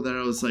people that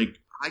I was like,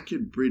 I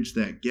could bridge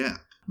that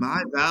gap.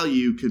 My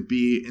value could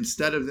be,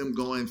 instead of them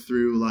going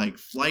through like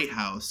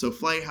Flighthouse. So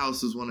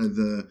Flighthouse is one of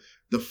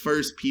the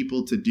first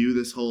people to do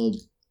this whole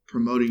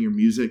promoting your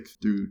music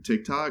through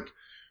TikTok,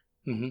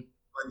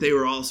 but they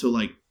were also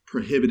like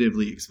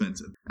prohibitively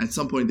expensive. At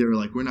some point they were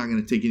like, we're not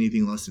going to take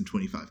anything less than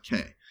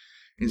 25K.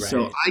 And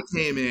so I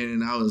came in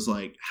and I was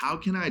like, how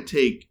can I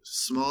take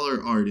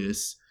smaller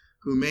artists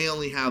who may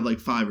only have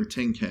like 5 or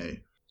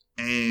 10K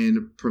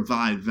and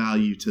provide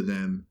value to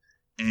them?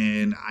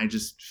 And I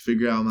just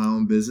figured out my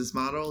own business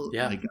model.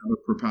 Yeah. I got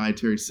a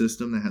proprietary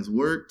system that has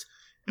worked,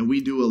 and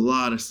we do a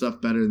lot of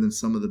stuff better than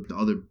some of the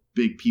other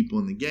big people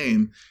in the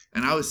game.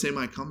 And I would say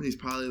my company's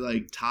probably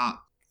like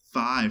top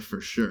 5 for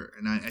sure.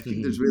 And I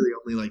think there's really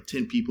only like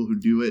 10 people who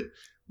do it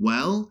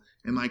well.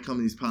 And my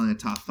company's probably in the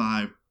top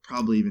 5,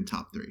 probably even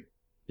top 3.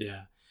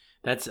 Yeah.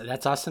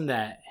 That's awesome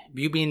that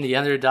you being the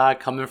underdog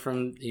coming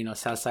from,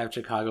 South side of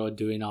Chicago,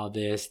 doing all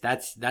this.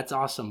 That's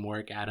awesome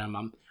work,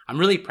 Adam. I'm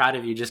really proud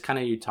of you, just kind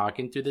of you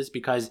talking through this,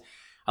 because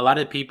a lot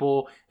of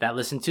people that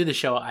listen to the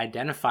show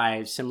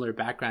identify similar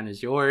background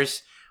as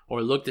yours,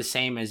 or look the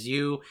same as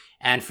you,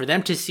 and for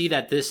them to see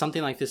that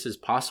something like this is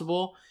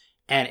possible.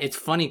 And it's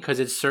funny because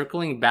it's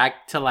circling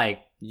back to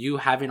like you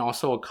having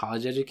also a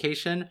college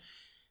education.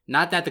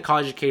 Not that the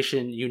college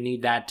education, you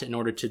need that in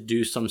order to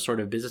do some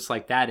sort of business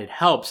like that. It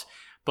helps.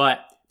 But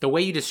the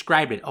way you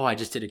described it, oh, I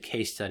just did a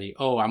case study.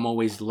 Oh, I'm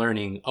always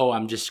learning. Oh,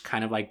 I'm just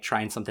kind of like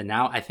trying something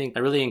out. I think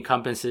that really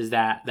encompasses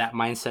that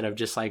mindset of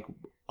just like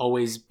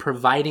always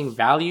providing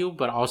value,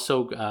 but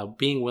also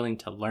being willing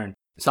to learn.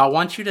 So I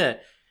want you to,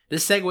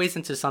 this segues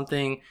into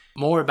something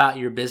more about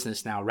your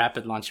business now,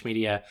 Rapid Launch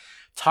Media.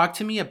 Talk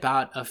to me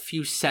about a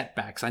few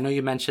setbacks. I know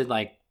you mentioned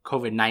like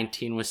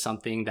COVID-19 was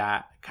something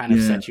that kind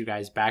of set you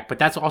guys back, but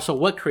that's also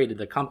what created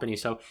the company.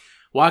 So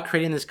while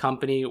creating this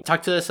company,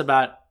 talk to us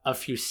about a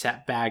few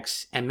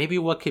setbacks and maybe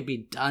what could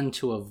be done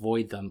to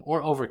avoid them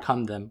or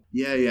overcome them.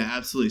 Yeah,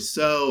 absolutely.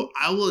 So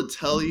I will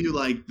tell you,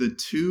 like, the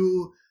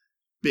two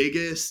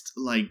biggest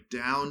like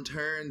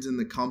downturns in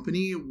the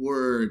company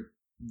were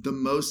the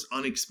most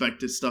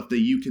unexpected stuff that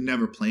you can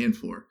never plan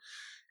for.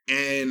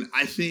 And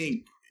I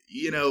think,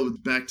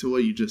 back to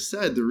what you just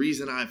said, the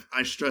reason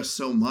I stress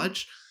so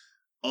much,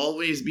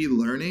 always be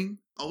learning,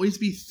 always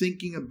be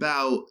thinking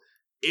about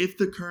if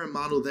the current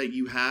model that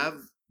you have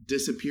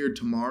disappeared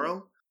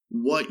tomorrow,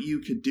 what you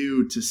could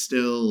do to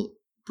still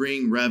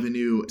bring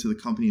revenue to the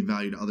company and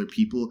value to other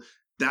people.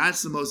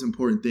 That's the most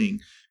important thing,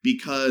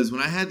 because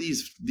when I had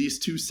these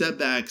two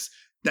setbacks,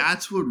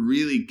 that's what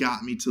really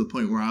got me to the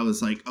point where I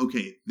was like,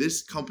 okay,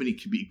 this company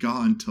could be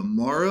gone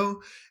tomorrow.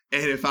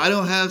 And if I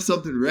don't have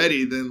something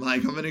ready, then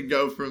like I'm going to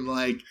go from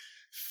like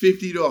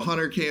 50 to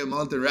 100K a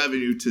month in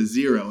revenue to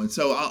zero. And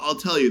so I'll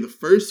tell you, the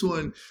first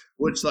one,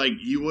 which like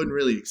you wouldn't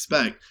really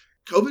expect,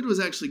 COVID was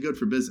actually good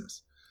for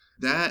business.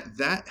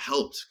 That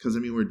helped because, I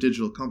mean, we're a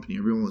digital company.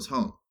 Everyone was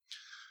home.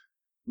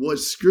 What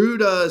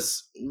screwed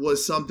us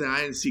was something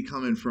I didn't see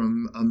coming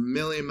from a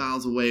million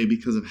miles away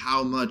because of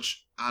how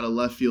much out of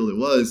left field it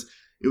was.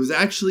 It was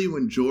actually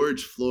when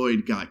George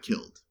Floyd got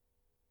killed.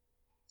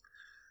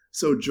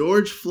 So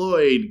George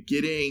Floyd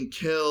getting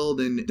killed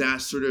and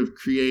that sort of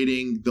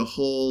creating the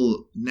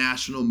whole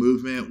national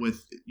movement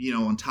with,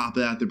 on top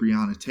of that, the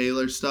Breonna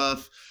Taylor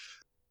stuff,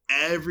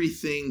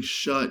 everything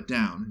shut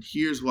down. And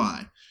here's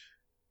why.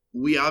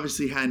 We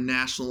obviously had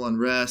national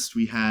unrest.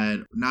 We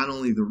had not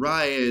only the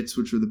riots,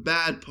 which were the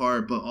bad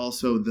part, but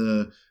also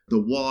the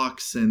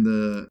walks and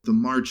the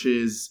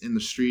marches in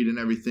the street and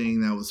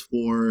everything that was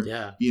for,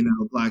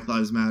 Black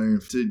Lives Matter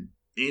and to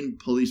end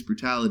police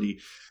brutality.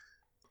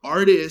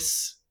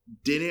 Artists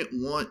didn't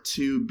want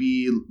to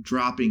be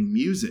dropping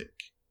music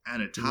at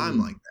a time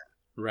like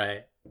that.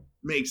 Right.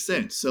 Makes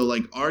sense. So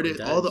like all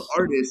the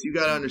artists, you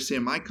got to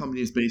understand my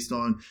company is based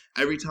on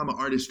every time an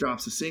artist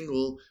drops a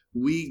single,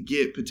 we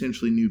get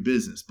potentially new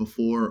business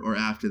before or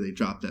after they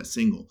drop that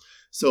single.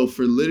 So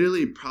for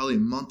literally probably a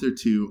month or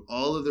two,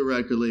 all of the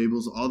record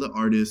labels, all the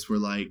artists were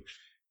like,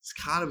 it's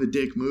kind of a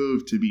dick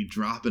move to be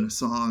dropping a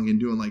song and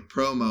doing like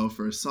promo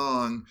for a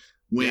song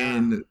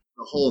when the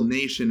whole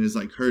nation is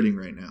like hurting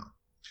right now.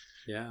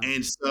 Yeah.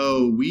 And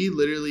so we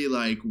literally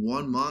like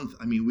 1 month,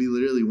 I mean, we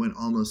literally went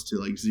almost to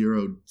like $0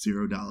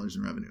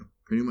 in revenue.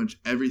 Pretty much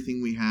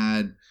everything we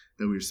had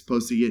that we were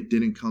supposed to get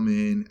didn't come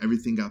in.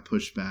 Everything got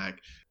pushed back.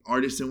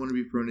 Artists didn't want to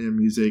be promoting their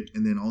music.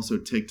 And then also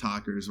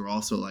TikTokers were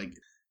also like,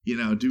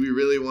 do we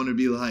really want to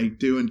be like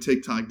doing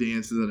TikTok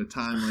dances at a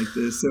time like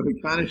this? So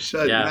we kind of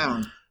shut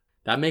down.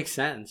 That makes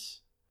sense.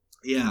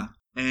 Yeah.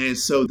 And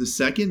so the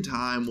second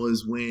time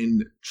was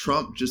when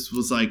Trump just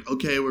was like,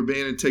 okay, we're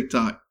banning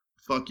TikTok.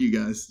 Fuck you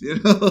guys, like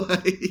it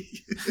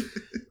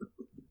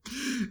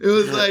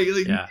was like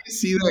you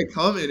see that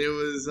coming. It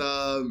was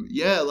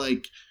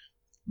like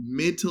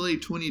mid to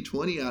late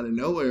 2020 out of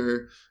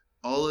nowhere,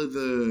 all of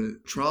the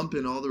Trump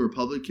and all the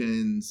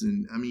Republicans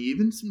and I mean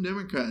even some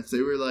Democrats,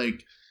 they were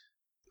like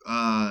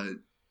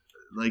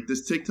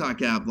this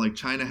TikTok app, like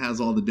China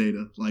has all the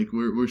data, like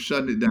we're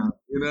shutting it down,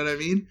 you know what I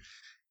mean?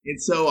 And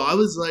so I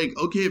was like,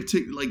 okay, if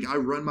I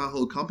run my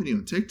whole company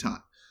on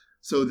TikTok.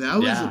 So that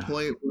was the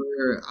point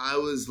where I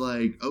was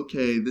like,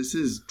 okay, this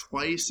is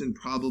twice in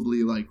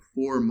probably like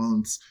 4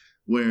 months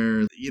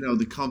where,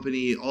 the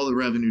company, all the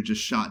revenue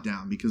just shot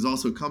down because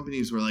also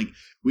companies were like,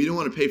 we don't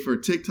want to pay for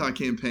a TikTok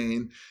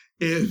campaign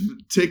if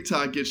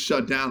TikTok gets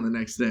shut down the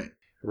next day.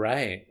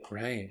 Right.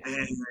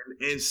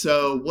 And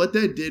so what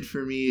that did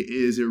for me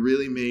is it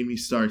really made me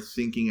start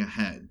thinking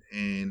ahead.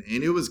 And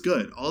it was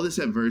good. All this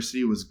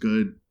adversity was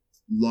good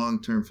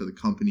long-term for the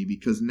company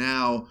because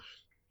now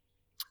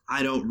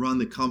I don't run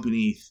the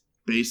company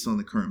based on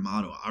the current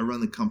model. I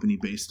run the company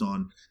based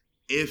on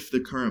if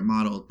the current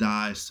model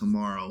dies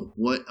tomorrow,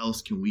 what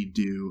else can we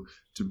do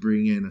to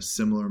bring in a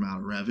similar amount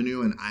of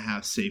revenue? And I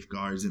have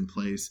safeguards in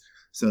place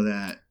so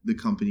that the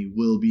company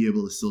will be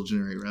able to still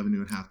generate revenue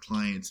and have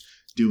clients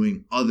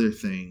doing other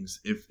things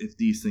if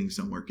these things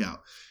don't work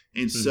out.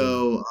 And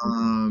so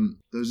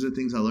those are the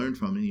things I learned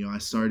from it. I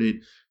started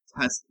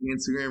testing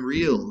Instagram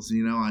Reels.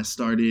 I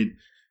started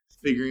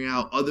figuring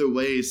out other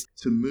ways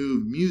to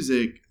move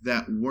music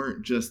that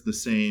weren't just the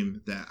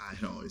same that I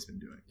had always been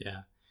doing. Yeah.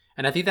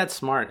 And I think that's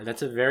smart.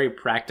 That's a very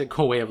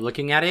practical way of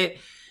looking at it.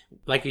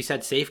 Like you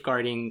said,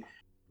 safeguarding,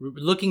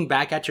 looking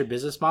back at your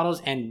business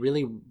models and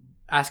really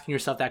asking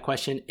yourself that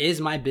question,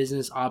 is my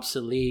business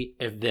obsolete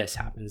if this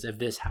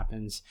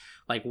happens,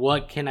 Like,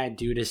 what can I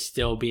do to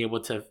still be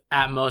able to,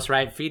 at most,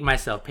 right, feed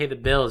myself, pay the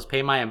bills,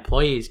 pay my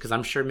employees, because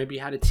I'm sure maybe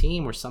you had a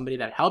team or somebody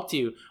that helped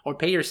you, or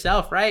pay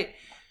yourself, right?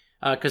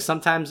 Because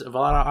sometimes a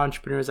lot of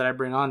entrepreneurs that I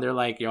bring on, they're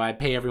like, yo, I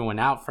pay everyone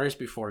out first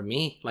before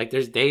me. Like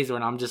there's days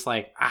when I'm just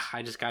like,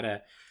 I'm just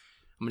gonna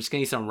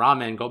eat some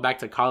ramen, go back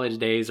to college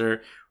days,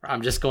 or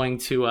I'm just going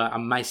to, I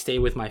might stay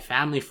with my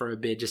family for a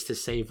bit just to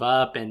save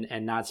up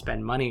and not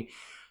spend money.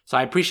 So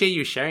I appreciate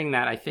you sharing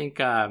that. I think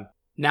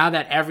now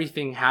that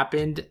everything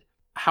happened,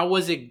 how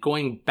was it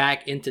going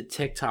back into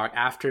TikTok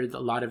after a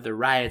lot of the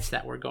riots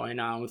that were going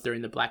on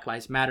during the Black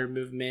Lives Matter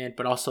movement,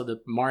 but also the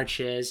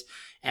marches,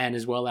 and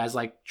as well as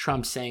like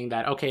Trump saying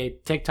that, okay,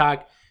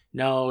 TikTok,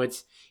 no,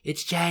 it's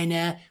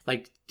China,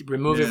 like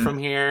remove it from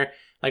here.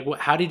 Like,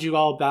 how did you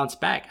all bounce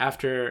back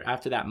after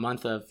that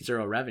month of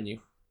zero revenue?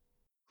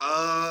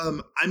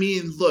 I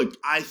mean, look,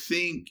 I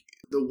think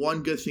the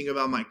one good thing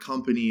about my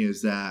company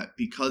is that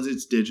because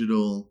it's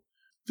digital,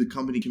 the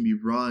company can be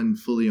run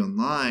fully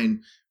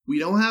online. We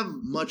don't have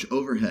much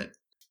overhead.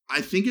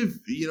 I think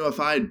if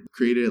I had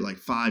created it like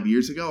 5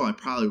 years ago, I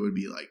probably would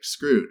be like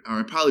screwed, or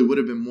I probably would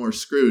have been more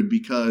screwed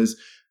because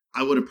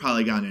I would have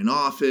probably gotten an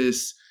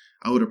office.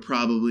 I would have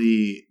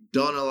probably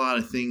done a lot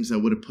of things that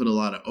would have put a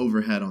lot of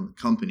overhead on the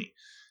company.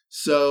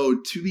 So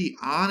to be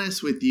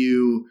honest with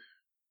you,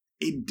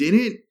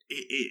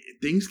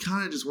 things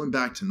kind of just went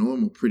back to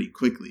normal pretty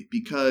quickly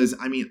because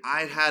I mean,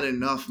 I had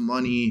enough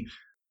money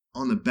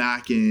on the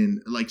back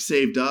end, like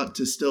saved up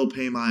to still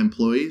pay my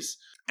employees.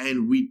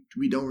 And we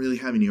don't really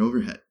have any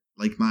overhead.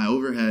 Like my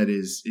overhead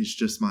is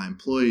just my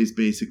employees.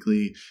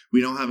 Basically, we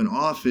don't have an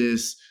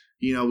office.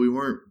 We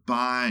weren't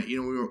buying,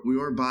 we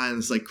weren't buying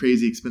this like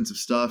crazy expensive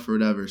stuff or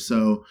whatever.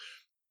 So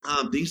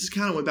things just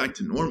kind of went back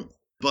to normal.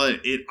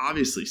 But it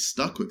obviously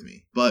stuck with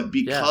me. But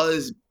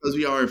because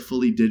we are a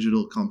fully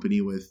digital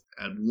company with,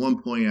 at one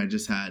point I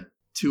just had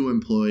 2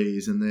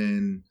 employees, and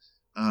then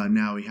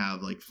now we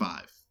have like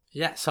 5.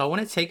 Yeah. So I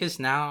want to take us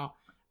now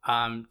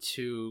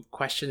to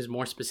questions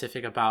more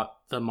specific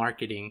about the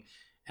marketing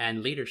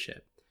and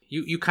leadership.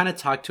 You kind of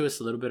talked to us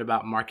a little bit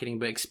about marketing,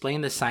 but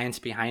explain the science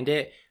behind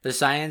it, the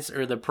science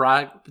or the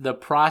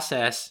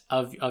process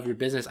of your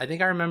business. I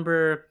think I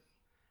remember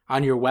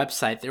on your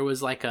website there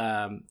was like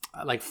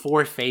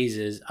 4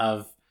 phases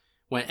of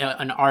when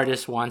an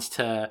artist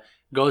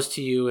goes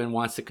to you and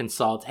wants to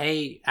consult.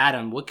 Hey,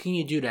 Adam, what can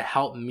you do to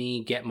help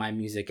me get my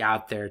music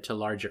out there to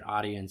larger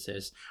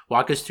audiences?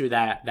 Walk us through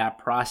that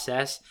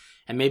process,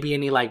 and maybe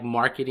any like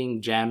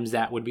marketing gems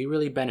that would be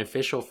really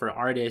beneficial for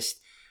artists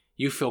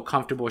you feel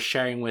comfortable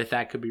sharing with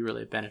that could be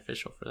really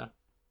beneficial for them.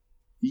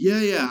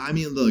 Yeah. I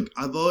mean, look,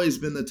 I've always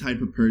been the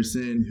type of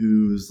person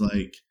who's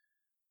like,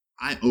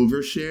 I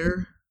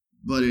overshare,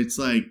 but it's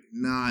like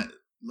not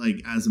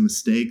like as a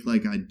mistake.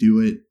 Like I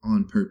do it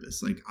on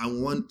purpose. Like I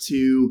want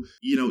to,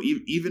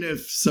 even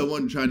if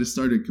someone tried to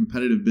start a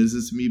competitive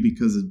business with me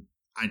because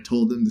I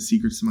told them the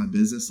secrets to my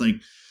business, like,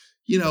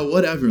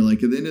 whatever,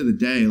 like at the end of the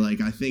day,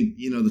 like I think,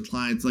 the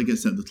clients, like I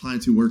said, the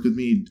clients who work with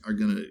me are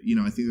going to,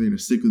 I think they're going to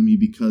stick with me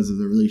because of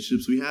the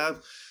relationships we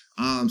have.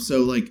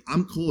 So like,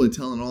 I'm cool with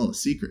telling all the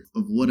secrets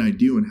of what I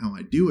do and how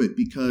I do it,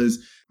 because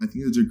I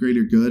think those are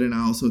greater good. And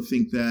I also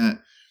think that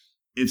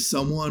if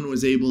someone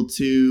was able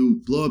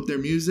to blow up their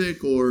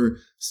music or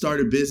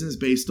start a business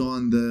based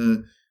on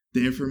the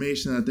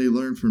information that they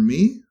learned from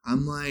me,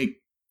 I'm like,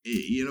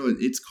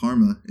 it's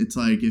karma. It's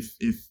like if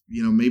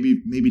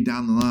maybe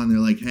down the line they're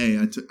like, hey,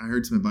 I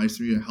heard some advice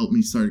from you to help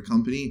me start a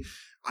company.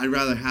 I'd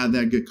rather have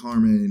that good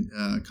karma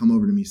and come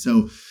over to me.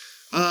 So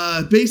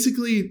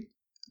basically,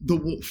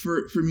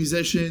 for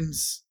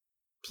musicians,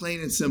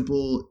 plain and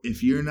simple,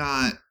 if you're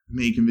not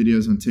making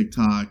videos on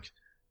TikTok,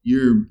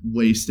 you're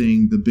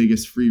wasting the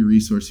biggest free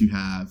resource you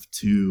have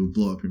to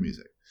blow up your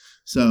music.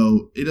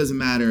 So it doesn't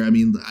matter. I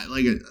mean,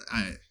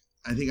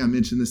 I think I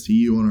mentioned this to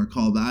you on our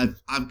call, but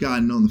I've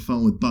gotten on the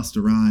phone with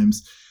Busta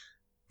Rhymes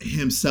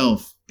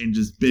himself and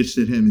just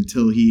bitched at him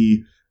until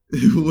he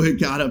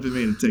got up and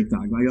made a TikTok.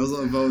 Like I was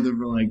on the phone with him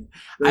for like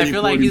 30, I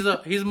feel 40.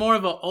 Like he's more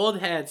of an old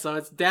head, so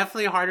it's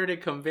definitely harder to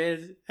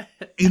convince.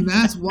 And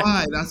that's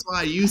why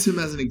I use him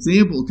as an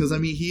example, because I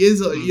mean he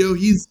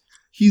is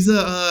he's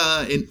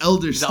an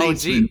elder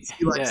statesman,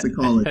 he likes to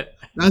call it.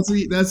 That's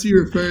what he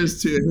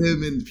refers to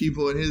him and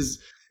people in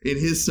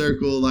his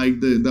circle, like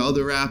the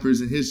other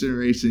rappers in his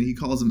generation. He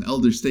calls him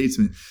elder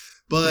statesman.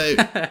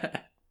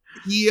 But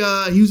he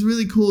was a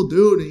really cool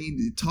dude, and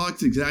he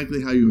talks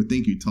exactly how you would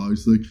think he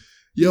talks. Like,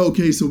 yo,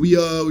 okay, so we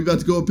about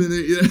to go up in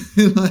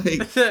there, and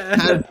like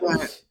had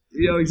that,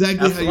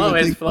 exactly how you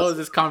would think. It flows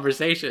this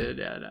conversation.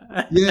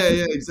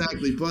 Yeah,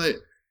 exactly. But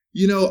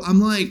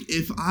I'm like,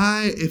 if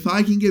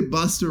I can get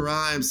Busta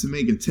Rhymes to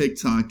make a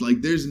TikTok,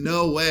 like there's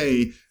no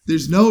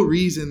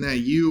reason that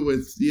you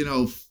with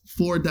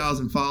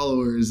 4,000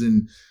 followers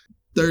and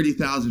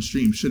 30,000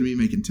 streams shouldn't be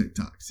making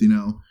TikToks.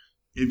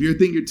 If you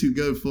think you're too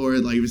good for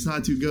it, like if it's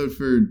not too good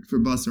for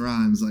Busta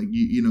Rhymes, like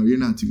you're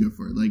not too good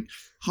for it. Like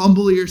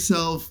humble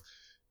yourself.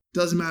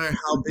 Doesn't matter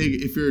how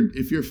big. If you're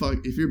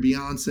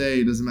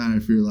Beyonce, it doesn't matter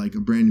if you're like a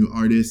brand new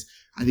artist.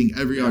 I think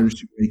every artist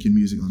should be making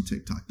music on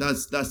TikTok.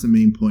 That's the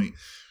main point.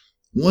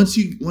 Once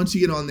you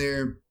get on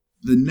there,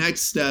 the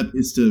next step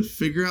is to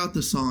figure out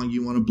the song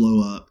you want to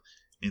blow up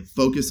and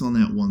focus on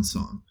that one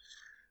song.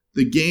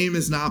 The game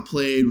is not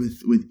played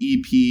with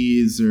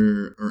EPs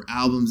or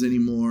albums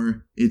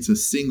anymore. It's a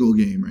single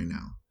game right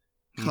now.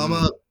 Come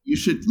up, you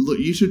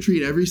should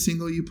treat every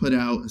single you put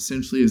out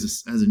essentially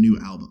as a new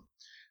album.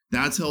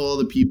 That's how all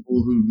the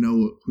people who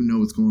know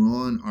what's going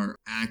on are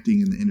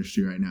acting in the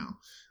industry right now.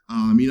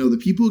 The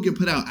people who can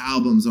put out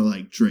albums are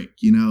like Drake,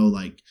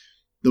 like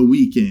The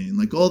Weeknd,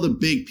 like all the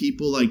big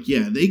people, like,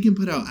 yeah, they can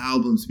put out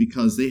albums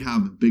because they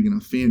have a big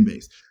enough fan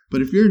base.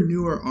 But if you're a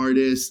newer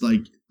artist,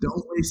 like,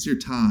 don't waste your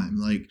time.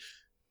 Like,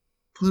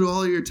 put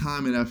all your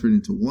time and effort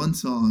into one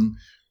song,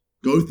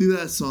 go through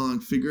that song,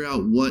 figure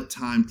out what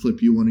time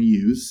clip you want to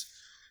use.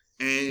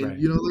 And, Right.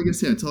 Like I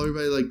said, tell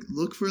everybody, like,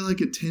 look for like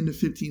a 10 to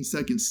 15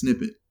 second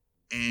snippet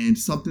and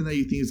something that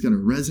you think is going to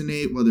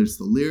resonate, whether it's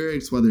the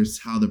lyrics, whether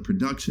it's how the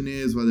production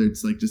is, whether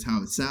it's like just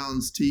how it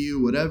sounds to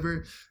you,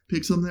 whatever.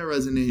 Pick something that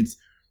resonates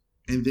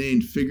and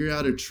then figure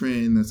out a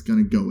trend that's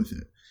going to go with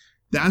it.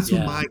 That's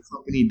what my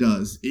company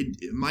does.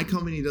 My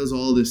company does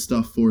all this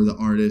stuff for the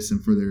artists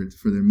and for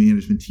their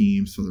management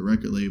teams, for the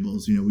record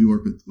labels. We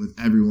work with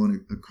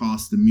everyone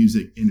across the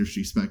music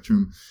industry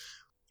spectrum.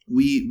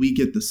 We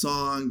get the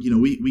song.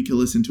 We can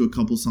listen to a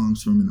couple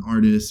songs from an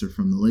artist or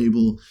from the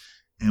label,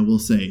 and we'll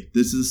say,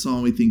 this is a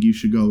song we think you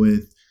should go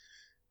with.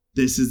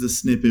 This is the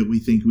snippet we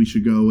think we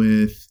should go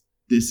with.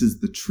 This is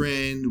the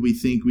trend we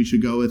think we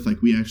should go with.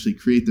 Like, we actually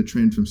create the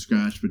trend from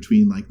scratch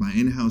between like my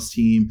in-house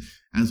team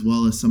as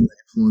well as some of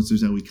the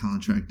influencers that we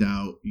contract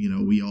out.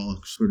 We all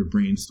sort of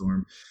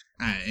brainstorm.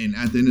 And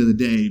at the end of the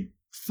day,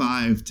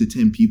 5 to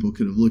 10 people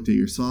could have looked at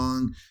your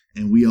song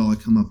and we all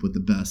come up with the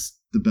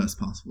best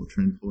possible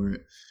trend for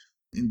it.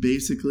 And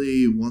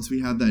basically, once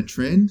we have that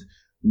trend,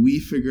 we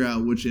figure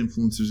out which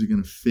influencers are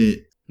going to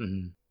fit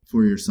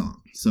for your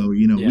song. So,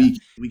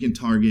 we can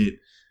target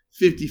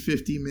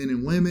 50-50 men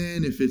and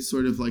women if it's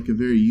sort of like a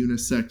very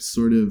unisex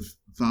sort of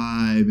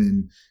vibe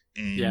and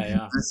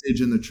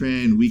message in the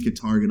trend. We could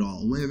target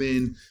all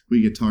women,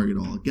 we could target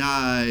all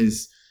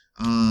guys,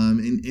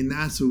 and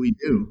that's what we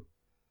do.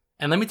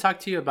 And let me talk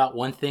to you about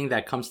one thing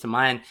that comes to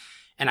mind,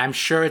 and I'm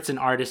sure it's an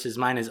artist's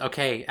mind, is,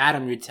 okay,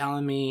 Adam, you're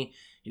telling me,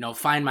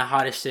 find my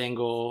hottest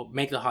single,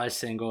 make the hottest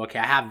single. Okay,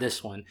 I have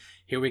this one.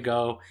 Here we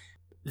go.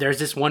 There's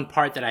this one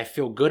part that I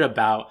feel good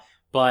about,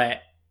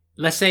 but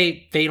let's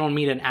say they don't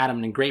meet an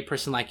Adam, a great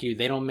person like you.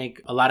 They don't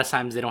make, a lot of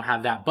times they don't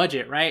have that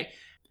budget, right?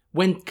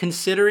 When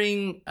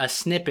considering a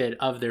snippet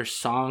of their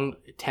song,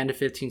 10 to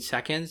 15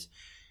 seconds,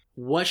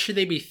 what should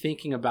they be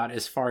thinking about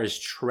as far as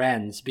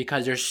trends?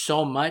 Because there's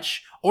so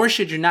much. Or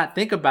should you not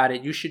think about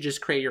it? You should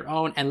just create your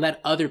own and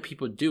let other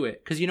people do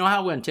it. Because you know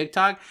how on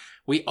TikTok,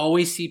 we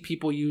always see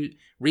people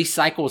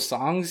recycle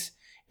songs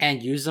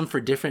and use them for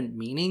different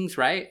meanings,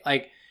 right?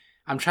 Like,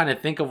 I'm trying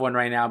to think of one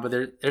right now, but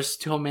there's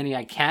too many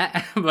I can't.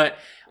 But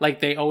like,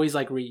 they always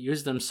like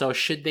reuse them. So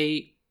should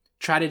they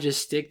try to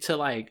just stick to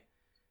like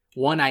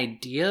one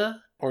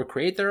idea or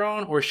create their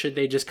own, or should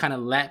they just kind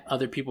of let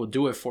other people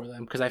do it for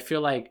them? Because I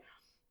feel like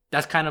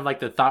that's kind of like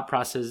the thought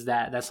process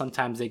that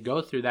sometimes they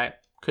go through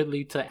that could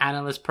lead to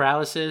analyst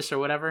paralysis or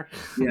whatever.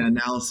 Yeah,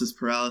 analysis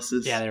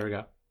paralysis. Yeah, there we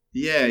go.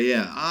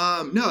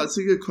 Yeah. No, it's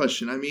a good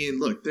question. I mean,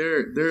 look,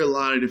 there are a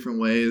lot of different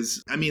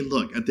ways. I mean,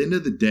 look, at the end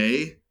of the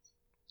day,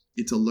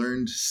 it's a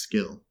learned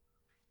skill.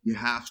 You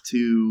have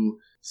to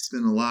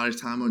spend a lot of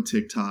time on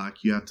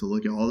TikTok. You have to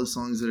look at all the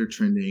songs that are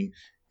trending,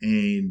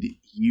 and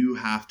you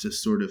have to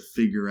sort of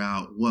figure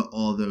out what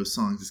all those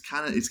songs. It's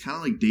kind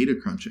of like data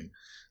crunching.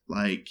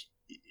 Like,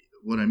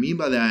 what I mean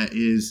by that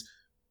is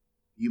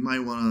you might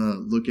want to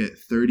look at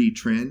 30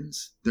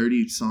 trends,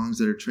 30 songs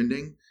that are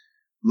trending.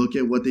 Look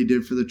at what they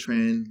did for the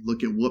trend.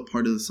 Look at what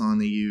part of the song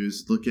they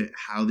used. Look at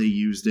how they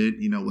used it.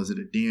 Was it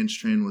a dance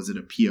trend? Was it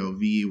a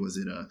POV? Was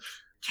it a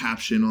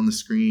caption on the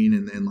screen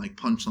and then like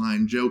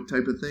punchline joke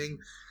type of thing?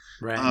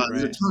 Right.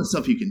 There's a ton of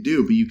stuff you can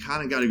do, but you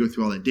kind of got to go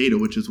through all that data,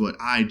 which is what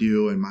I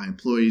do and my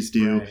employees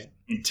do. Right.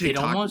 And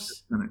TikTok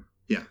is kind of,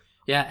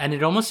 yeah, and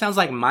it almost sounds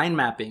like mind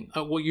mapping.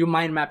 Well, you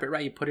mind map it,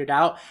 right? You put it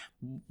out.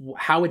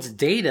 How it's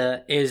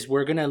data is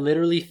we're going to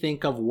literally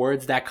think of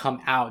words that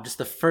come out. Just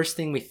the first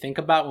thing we think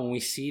about when we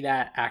see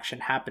that action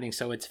happening.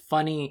 So it's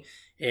funny,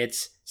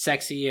 it's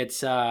sexy,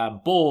 it's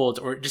bold,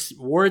 or just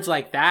words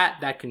like that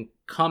can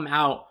come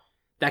out,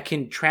 that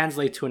can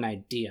translate to an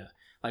idea.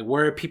 Like,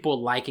 where are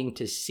people liking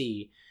to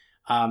see?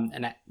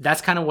 And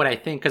that's kind of what I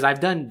think, because I've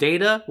done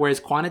data where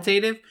it's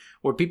quantitative,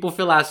 where people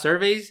fill out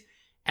surveys,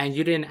 and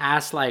you didn't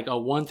ask like a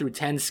 1 through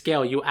 10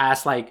 scale. You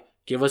asked like,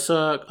 give us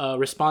a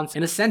response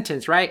in a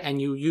sentence, right? And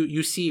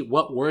you see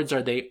what words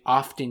are they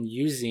often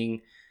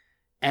using.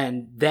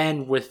 And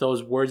then with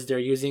those words they're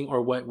using,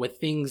 or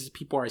what things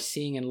people are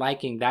seeing and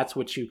liking, that's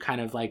what you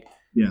kind of like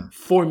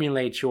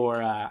formulate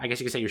your, I guess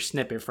you could say, your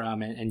snippet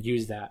from, and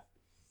use that.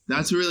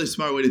 That's a really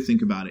smart way to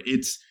think about it.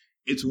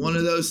 It's one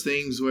of those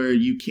things where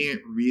you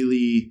can't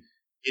really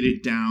get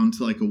it down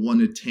to like a 1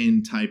 to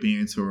 10 type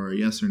answer or a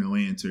yes or no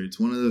answer. It's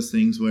one of those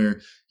things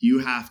where you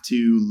have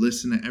to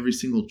listen to every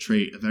single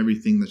trait of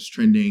everything that's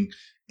trending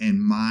and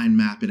mind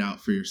map it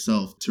out for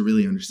yourself to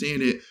really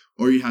understand it,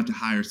 or you have to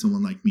hire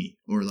someone like me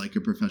or like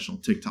a professional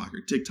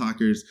TikToker.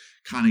 TikTokers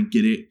kind of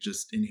get it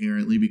just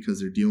inherently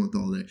because they're dealing with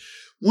all that.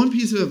 One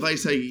piece of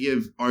advice I could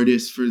give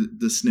artists for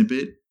the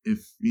snippet,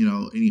 if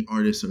any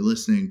artists are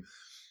listening,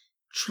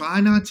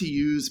 try not to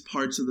use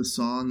parts of the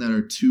song that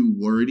are too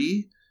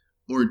wordy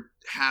or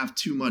have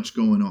too much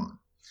going on.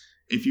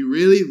 If you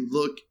really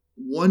look,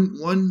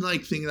 one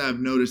like thing that I've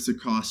noticed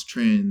across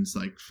trends,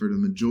 like for the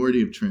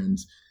majority of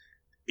trends,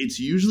 it's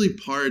usually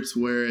parts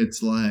where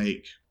it's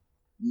like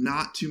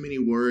not too many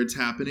words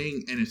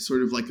happening, and it's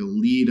sort of like a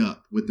lead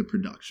up with the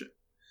production.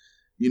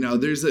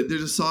 There's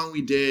a song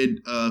we did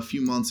a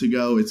few months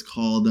ago. It's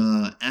called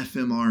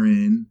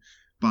FMRN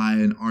by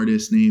an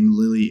artist named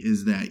Lily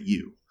Is That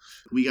You.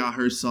 We got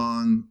her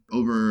song,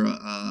 over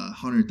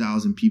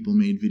 100,000 people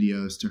made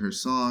videos to her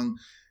song.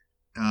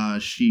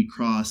 She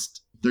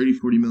crossed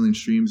 30-40 million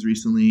streams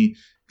recently,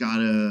 got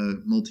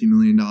a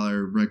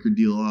multi-million-dollar record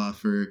deal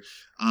offer.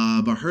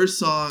 But her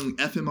song,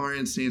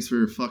 FMRN, stands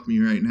for Fuck Me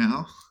Right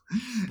Now.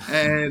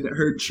 And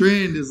her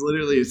trend is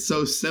literally, it's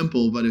so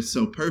simple, but it's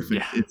so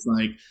perfect. Yeah. It's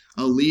like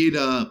a lead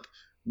up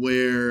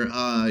where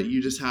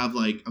you just have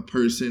like a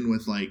person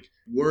with like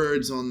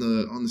words on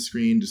the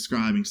screen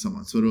describing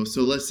someone. So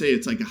let's say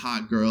it's like a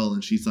hot girl,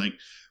 and she's like,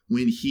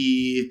 when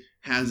he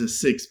has a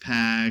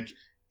 6-pack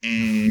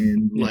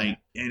and like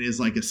and is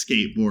like a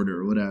skateboarder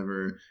or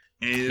whatever,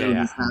 and it'll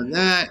just have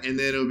that, and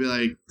then it'll be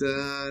like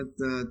da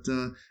da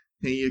da,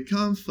 can you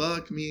come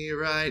fuck me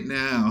right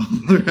now?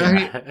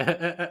 Right?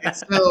 And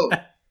so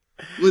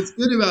what's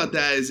good about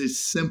that is it's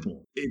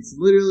simple. It's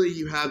literally,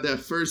 you have that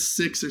first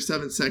 6 or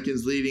 7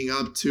 seconds leading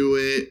up to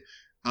it,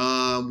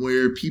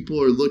 where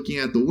people are looking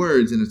at the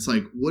words, and it's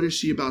like, what is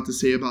she about to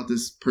say about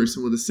this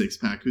person with a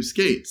 6-pack who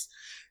skates?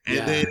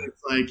 And then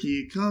it's like,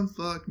 you come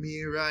fuck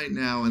me right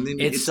now. And then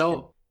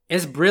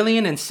it's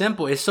brilliant and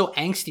simple. It's so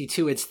angsty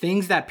too. It's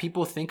things that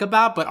people think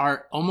about but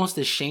are almost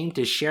ashamed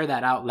to share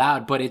that out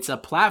loud. But it's a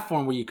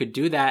platform where you could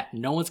do that.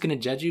 No one's going to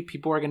judge you.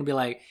 People are going to be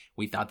like,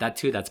 we thought that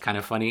too. That's kind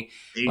of funny.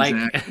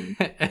 Exactly.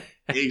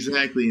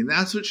 Exactly. And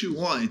that's what you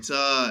want. It's,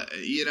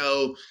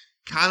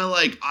 kind of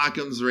like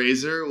Occam's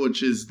razor,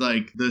 which is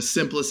like the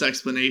simplest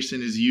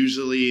explanation is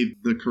usually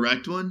the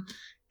correct one.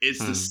 It's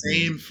the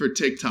same for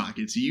TikTok.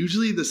 It's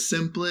usually the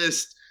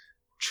simplest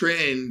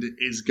trend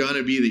is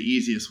gonna be the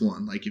easiest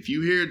one. Like if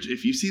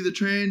you see the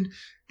trend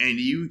and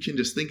you can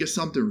just think of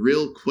something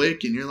real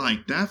quick and you're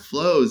like, that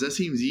flows, that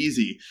seems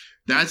easy,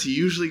 that's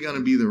usually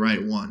gonna be the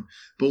right one.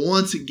 But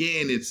once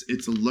again,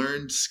 it's a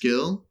learned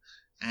skill,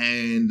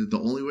 and the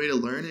only way to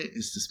learn it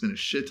is to spend a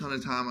shit ton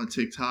of time on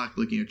TikTok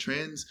looking at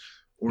trends,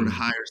 or to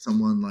hire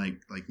someone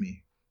like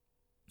me.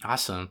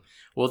 Awesome.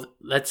 Well,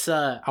 let's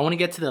I want to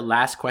get to the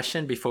last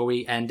question before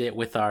we end it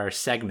with our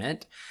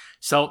segment.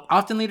 So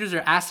often leaders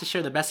are asked to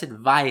share the best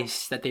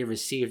advice that they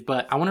received,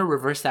 but I want to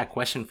reverse that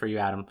question for you,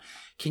 Adam.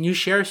 Can you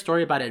share a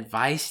story about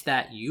advice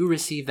that you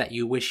received that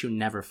you wish you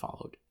never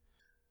followed?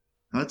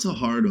 That's a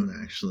hard one,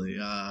 actually.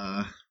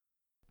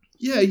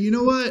 Yeah, you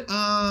know what?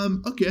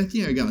 Okay, I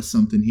think I got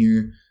something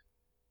here.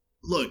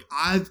 Look,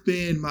 I've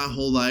been my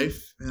whole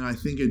life, and I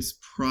think it's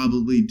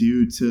probably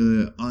due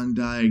to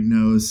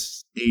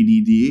undiagnosed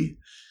ADD,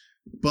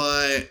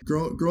 but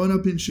growing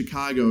up in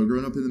Chicago,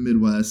 growing up in the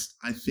Midwest,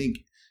 I think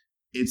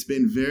it's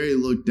been very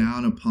looked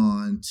down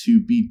upon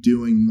to be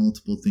doing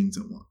multiple things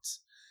at once.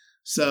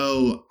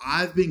 So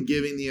I've been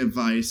giving the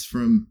advice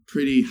from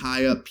pretty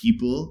high up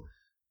people,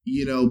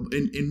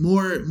 and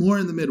more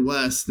in the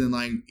Midwest than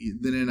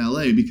in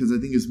LA, because I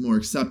think it's more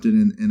accepted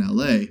in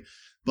LA.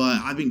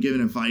 But I've been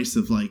given advice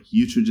of like,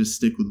 you should just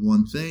stick with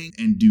one thing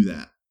and do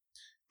that.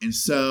 And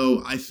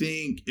so I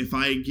think if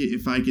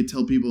I could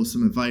tell people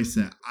some advice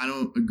that I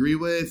don't agree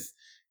with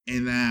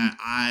and that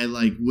I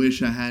like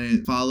wish I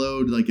hadn't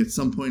followed, like at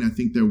some point, I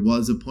think there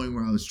was a point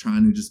where I was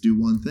trying to just do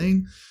one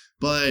thing,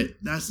 but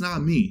that's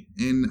not me.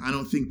 And I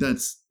don't think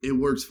it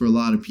works for a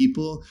lot of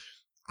people.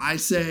 I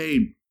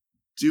say,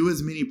 do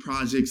as many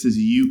projects as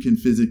you can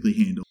physically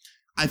handle.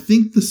 I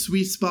think the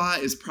sweet spot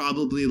is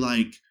probably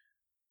like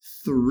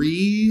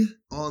 3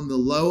 on the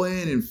low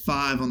end and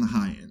 5 on the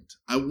high end.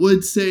 I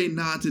would say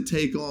not to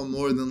take on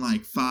more than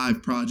like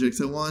 5 projects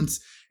at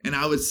once. And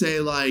I would say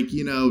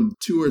 2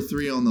 or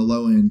 3 on the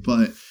low end,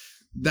 but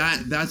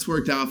that's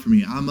worked out for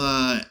me. I'm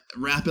a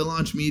Rapid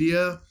Launch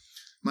Media,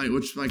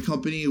 which is my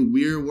company.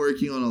 We're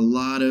working on a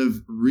lot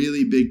of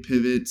really big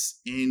pivots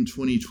in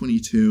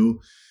 2022.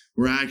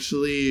 We're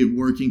actually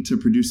working to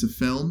produce a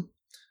film.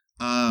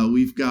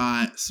 We've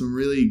got some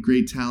really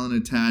great talent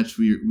attached.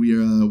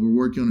 We're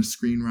working on a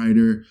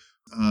screenwriter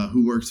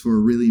who works for a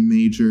really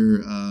major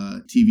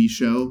TV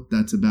show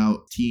that's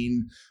about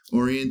teen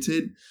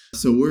oriented.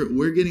 So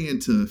we're getting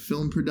into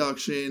film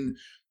production.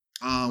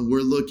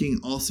 We're looking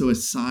also at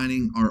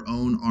signing our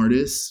own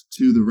artists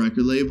to the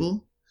record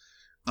label.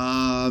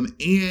 And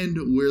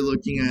we're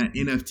looking at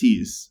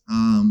NFTs.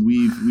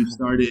 We've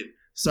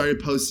started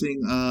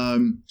posting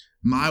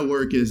my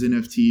work as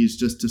NFTs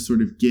just to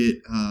sort of get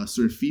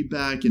sort of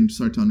feedback and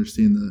start to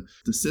understand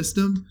the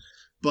system.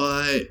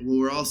 But what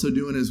we're also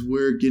doing is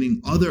we're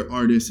getting other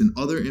artists and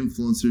other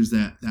influencers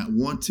that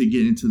want to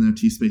get into the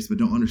NFT space but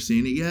don't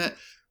understand it yet.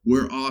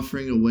 We're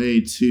offering a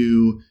way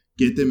to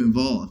get them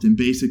involved. And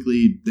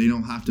basically, they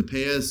don't have to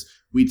pay us.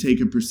 We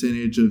take a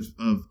percentage of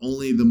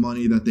only the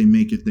money that they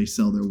make if they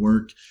sell their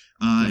work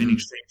in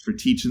exchange for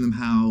teaching them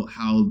how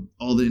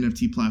all the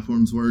NFT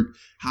platforms work,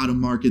 how to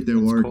market their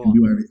work, cool. And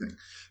do everything.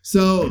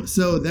 So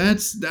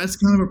that's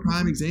kind of a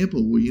prime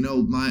example. You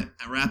know, my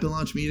Rapid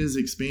Launch Media is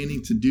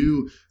expanding to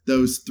do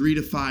those 3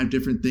 to 5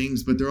 different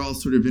things, but they're all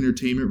sort of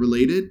entertainment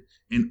related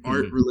and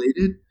art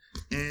related.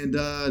 And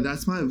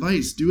that's my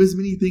advice. Do as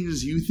many things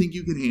as you think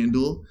you can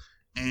handle,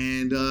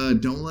 and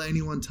don't let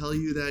anyone tell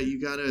you that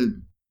you gotta,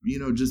 you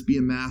know, just be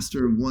a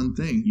master of one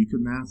thing. You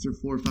could master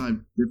 4 or 5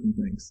 different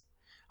things.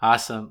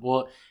 Awesome.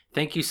 Well,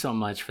 thank you so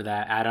much for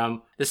that,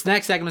 Adam. This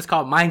next segment is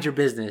called Mind Your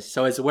Business.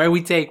 So it's where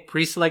we take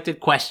pre-selected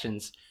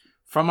questions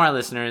from our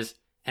listeners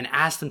and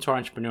ask them to our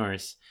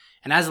entrepreneurs.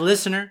 And as a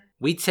listener,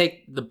 we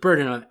take the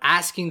burden of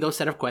asking those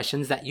set of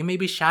questions that you may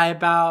be shy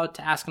about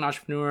to ask an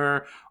entrepreneur,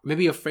 or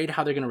maybe afraid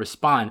how they're going to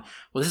respond.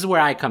 Well, this is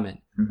where I come in.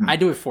 I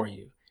do it for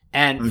you.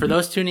 And for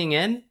those tuning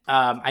in,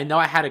 I know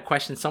I had a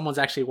question. Someone's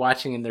actually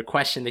watching, and their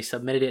question, they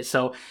submitted it.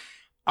 So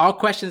all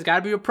questions got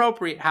to be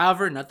appropriate.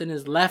 However, nothing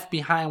is left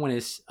behind when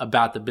it's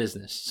about the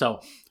business.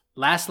 So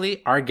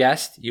lastly, our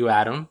guest, you,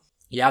 Adam,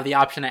 you have the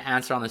option to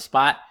answer on the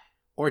spot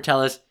or tell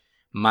us,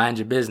 mind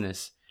your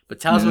business. But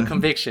tell us with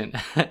conviction.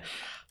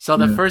 So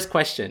the first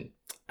question,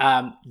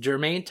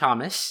 Jermaine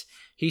Thomas,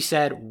 he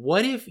said,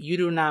 what if you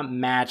do not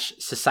match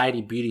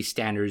society beauty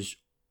standards?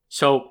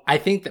 So I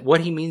think that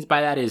what he means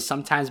by that is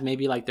sometimes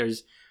maybe like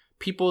there's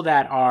people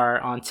that are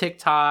on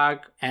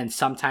TikTok, and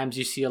sometimes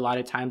you see a lot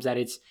of times that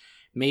it's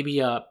maybe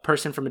a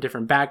person from a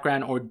different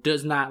background or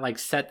does not like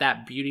set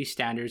that beauty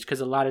standards, because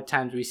a lot of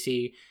times we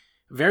see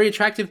very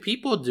attractive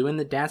people doing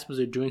the dance moves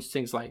or doing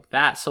things like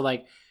that. So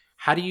like,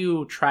 how do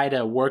you try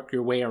to work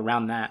your way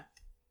around that?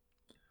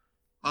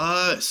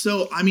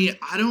 So I mean,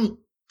 I don't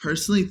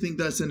personally think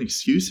that's an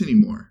excuse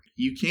anymore.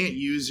 You can't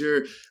use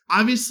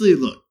obviously,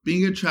 look,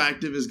 being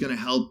attractive is going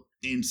to help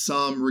in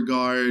some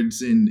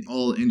regards in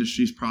all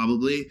industries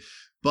probably,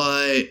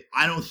 but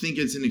I don't think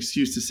it's an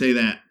excuse to say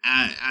that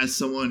as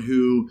someone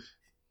who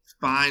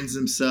finds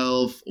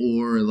himself,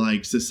 or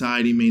like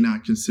society may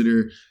not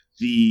consider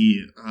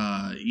the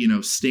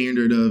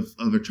standard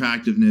of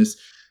attractiveness,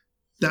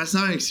 that's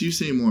not an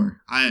excuse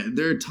anymore.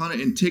 There are a ton of,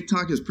 and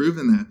TikTok has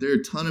proven that there are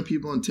a ton of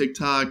people on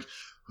TikTok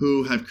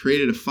who have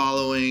created a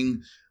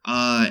following,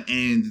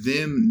 and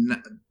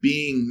them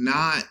being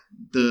not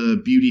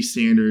the beauty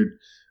standard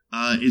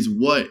is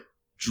what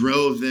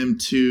drove them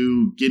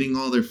to getting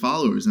all their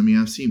followers. I mean,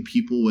 I've seen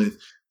people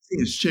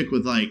this chick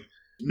with like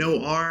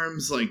no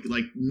arms, like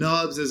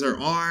nubs as her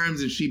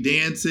arms, and she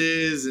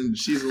dances, and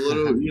she's a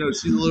little,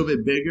 she's a little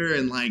bit bigger,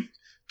 and like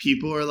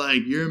people are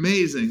like, you're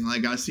amazing.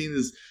 Like I've seen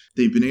this,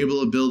 they've been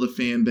able to build a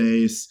fan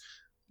base.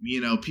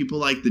 People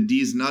like the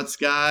D's Nuts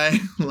guy,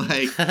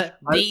 like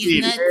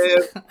D's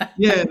Nuts.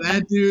 Yeah,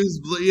 that dude's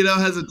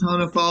has a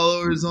ton of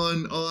followers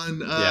on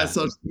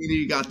social media.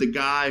 You got the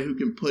guy who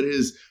can put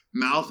his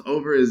mouth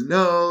over his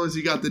nose.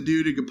 You got the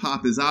dude who can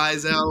pop his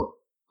eyes out.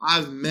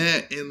 I've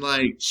met and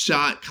like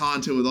shot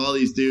content with all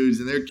these dudes,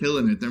 and they're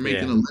killing it. They're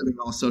making a living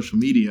off social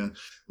media,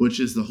 which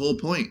is the whole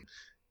point.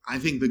 I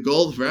think the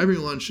goal for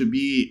everyone should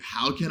be,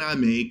 how can I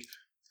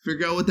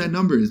figure out what that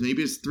number is.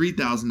 Maybe it's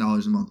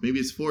 $3,000 a month. Maybe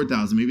it's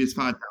 $4,000. Maybe it's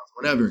 $5,000.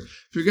 Whatever.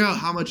 Figure out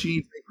how much you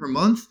need to make per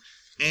month,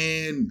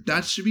 and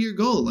that should be your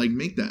goal. Like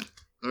make that,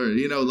 or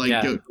go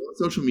on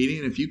social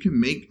media, and if you can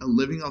make a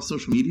living off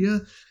social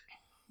media,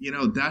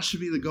 that should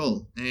be the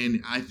goal.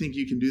 And I think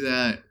you can do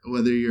that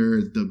whether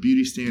you're the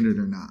beauty standard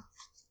or not.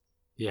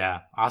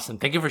 Yeah, awesome.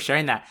 Thank you for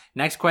sharing that.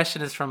 Next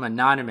question is from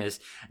Anonymous.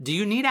 Do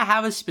you need to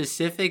have a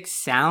specific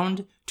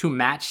sound to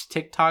match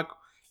TikTok?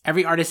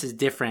 Every artist is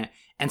different,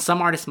 and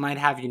some artists might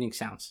have unique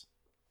sounds.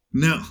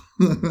 No.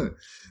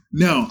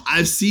 No,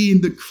 I've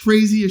seen the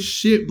craziest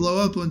shit blow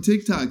up on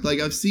TikTok.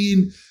 Like I've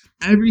seen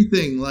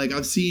everything. Like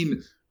I've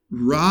seen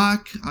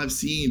rock, I've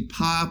seen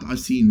pop, I've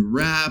seen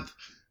rap,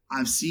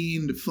 I've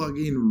seen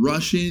fucking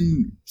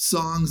Russian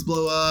songs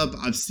blow up.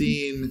 I've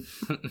seen,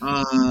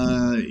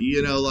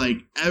 like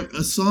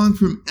a song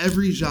from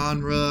every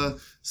genre,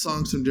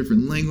 songs from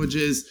different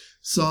languages,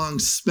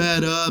 songs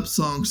sped up,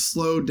 songs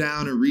slowed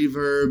down or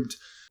reverbed.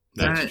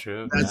 That's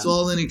true. That's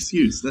all an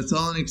excuse. That's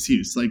all an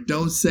excuse. Like,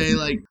 don't say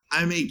like,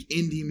 I make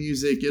indie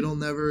music, it'll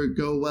never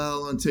go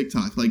well on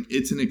TikTok. Like,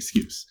 it's an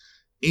excuse.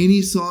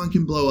 Any song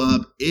can blow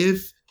up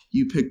if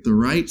you pick the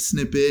right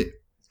snippet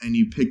and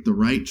you pick the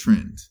right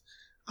trend.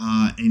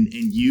 And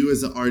you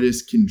as an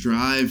artist can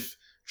drive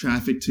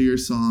traffic to your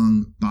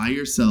song by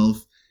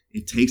yourself.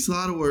 It takes a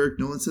lot of work.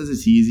 No one says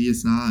it's easy.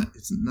 It's not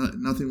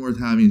nothing worth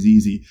having is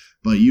easy.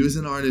 But you as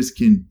an artist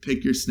can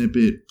pick your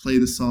snippet, play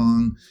the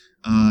song,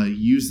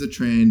 use the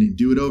trend, and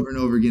do it over and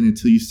over again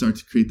until you start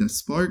to create that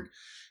spark.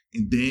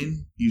 And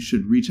then you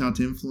should reach out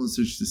to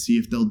influencers to see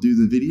if they'll do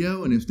the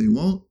video. And if they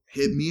won't,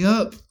 hit me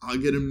up. I'll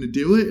get them to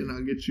do it, and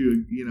I'll get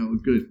you,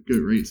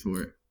 good rates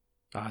for it.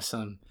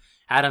 Awesome.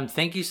 Adam,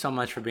 thank you so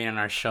much for being on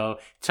our show.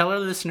 Tell our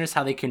listeners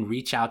how they can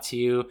reach out to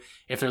you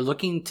if they're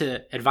looking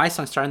to advice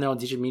on starting their own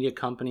digital media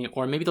company,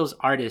 or maybe those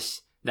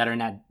artists that are in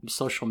that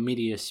social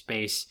media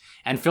space.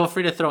 And feel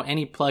free to throw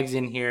any plugs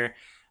in here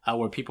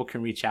where people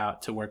can reach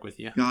out to work with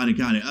you. Got it.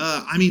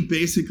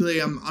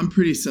 Basically, I'm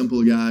pretty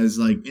simple, guys.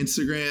 Like,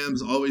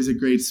 Instagram's always a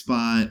great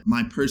spot.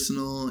 My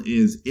personal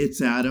is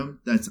It's Adam.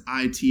 That's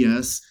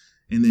ITS.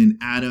 And then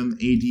Adam,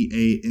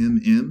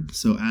 ADAMM.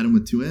 So Adam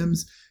with 2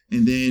 M's.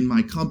 And then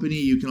my company,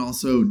 you can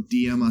also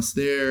DM us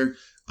there.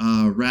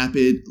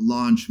 Rapid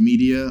Launch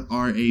Media,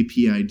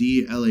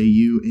 RAPID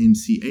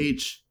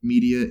LAUNCH,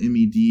 Media,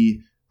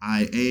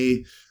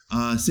 MEDIA.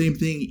 Same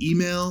thing,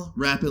 email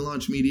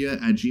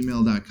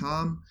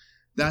rapidlaunchmedia@gmail.com.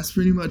 That's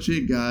pretty much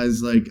it,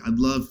 guys. Like, I'd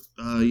love,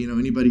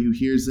 anybody who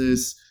hears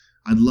this,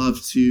 I'd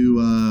love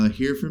to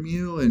hear from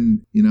you.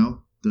 And,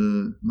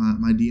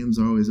 my DMs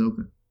are always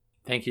open.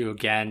 Thank you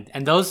again.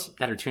 And those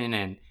that are tuning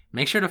in,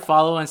 make sure to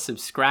follow and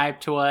subscribe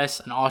to us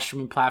on all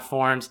streaming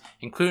platforms,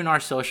 including our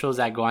socials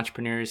at Go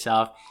Entrepreneur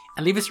Yourself,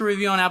 and leave us a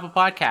review on Apple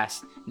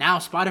Podcasts. Now,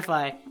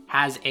 Spotify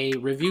has a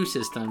review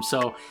system,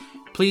 so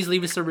please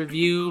leave us a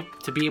review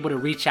to be able to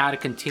reach out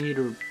and continue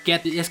to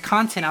get this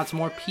content out to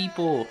more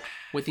people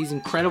with these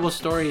incredible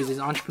stories, these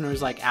entrepreneurs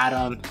like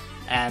Adam,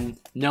 and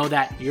know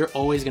that you're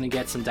always going to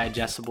get some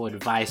digestible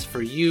advice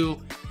for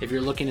you if you're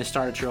looking to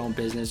start your own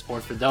business,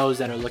 or for those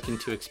that are looking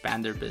to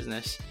expand their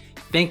business.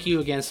 Thank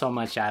you again so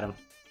much, Adam.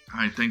 All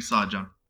right. Thanks a lot, John.